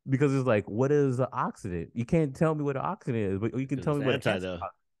 because it's like, what is an oxidant? You can't tell me what an oxidant is, but you can Because tell it's me what an anti though.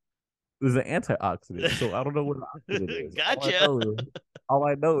 is an antioxidant. So I don't know what an oxidant is. Gotcha. All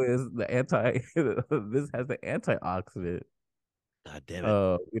I know is the anti. This has the antioxidant. God damn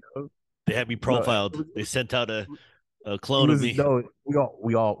it. You They had me know, no, profiled. They sent out a it clone of was me. no.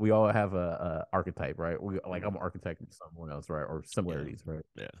 We all have a archetype, right? We like I'm Mm, an archetype of someone else, right? Or yeah. similarities, right?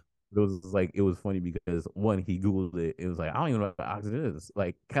 Yeah. It was funny because one, he googled it. It was like I don't even know what oxidant is.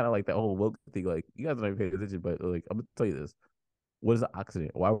 Like kind of like that whole woke thing. Like you guys don't pay attention, but like I'm gonna tell you this. What is an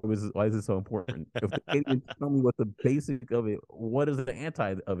oxidant? Why is it so important? If they can't even tell me what the basic of it, what is the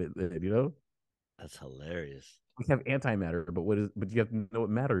anti of it then, you know? That's hilarious. We have antimatter, but you have to know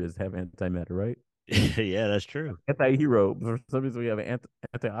what matter is to have antimatter, right? Yeah, that's true. Anti-hero. For some reason we have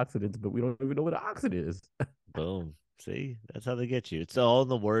antioxidants, but we don't even know what an oxidant is. Boom. See, that's how they get you. It's all in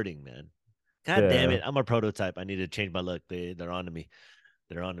the wording, man. God damn Yeah. it. I'm a prototype. I need to change my look. They're on to me.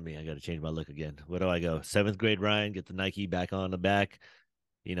 They're on to me. I got to change my look again. Where do I go? Seventh grade Ryan, get the Nike back on the back.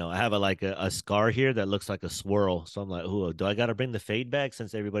 I have a scar here that looks like a swirl. So I'm like, oh, do I got to bring the fade back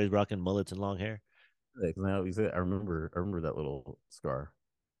since everybody's rocking mullets and long hair? Like, now you said I remember that little scar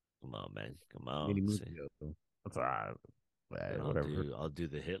Come on, man. Come many on. moons See, ago. That's all right. then Whatever. I'll do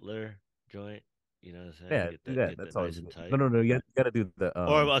the Hitler joint. You know what I'm saying? Yeah, do that. Get that That's all nice you and get. No, tight. no, no. You gotta do the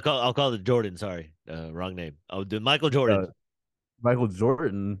Or I'll call it Jordan. Sorry, wrong name. I'll do Michael uh Jordan. Michael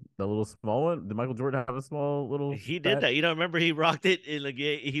Jordan, the little small one. Did Michael Jordan have a small little He did fat? that. Remember he rocked it in like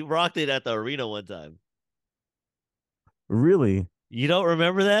he rocked it at the arena one time. Really? You don't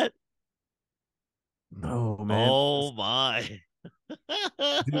remember that? No, man. Oh my.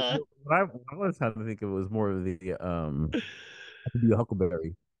 Dude, what I was trying to think of was more of the I could be a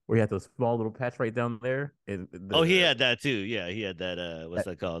Huckleberry, where you had those small little patch right down there, and Oh, he the had that too. Yeah, he had that what's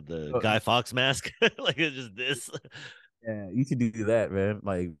that, that called? The uh, Guy Fawkes mask. Like it's just this. yeah, you should do that, man.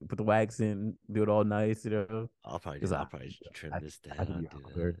 Like put the wax in, do it all nice, you know. I'll probably do Because that. I'll probably trim I, this I could down, be a do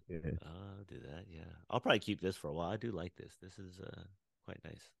Huckleberry. that. Yeah. I'll do that. Yeah. I'll probably keep this for a while. I do like this. This is quite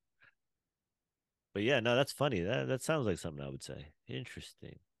nice. But yeah, no, that's funny. That sounds like something I would say.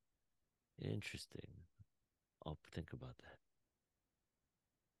 Interesting. Interesting. I'll think about that.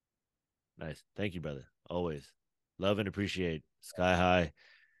 Nice. Thank you, brother. Always. Love and appreciate. Sky high.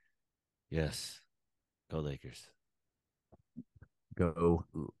 Yes. Go Lakers. Go.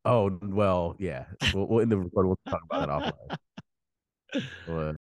 Oh well, yeah. We'll end the record. We'll talk about that offline. But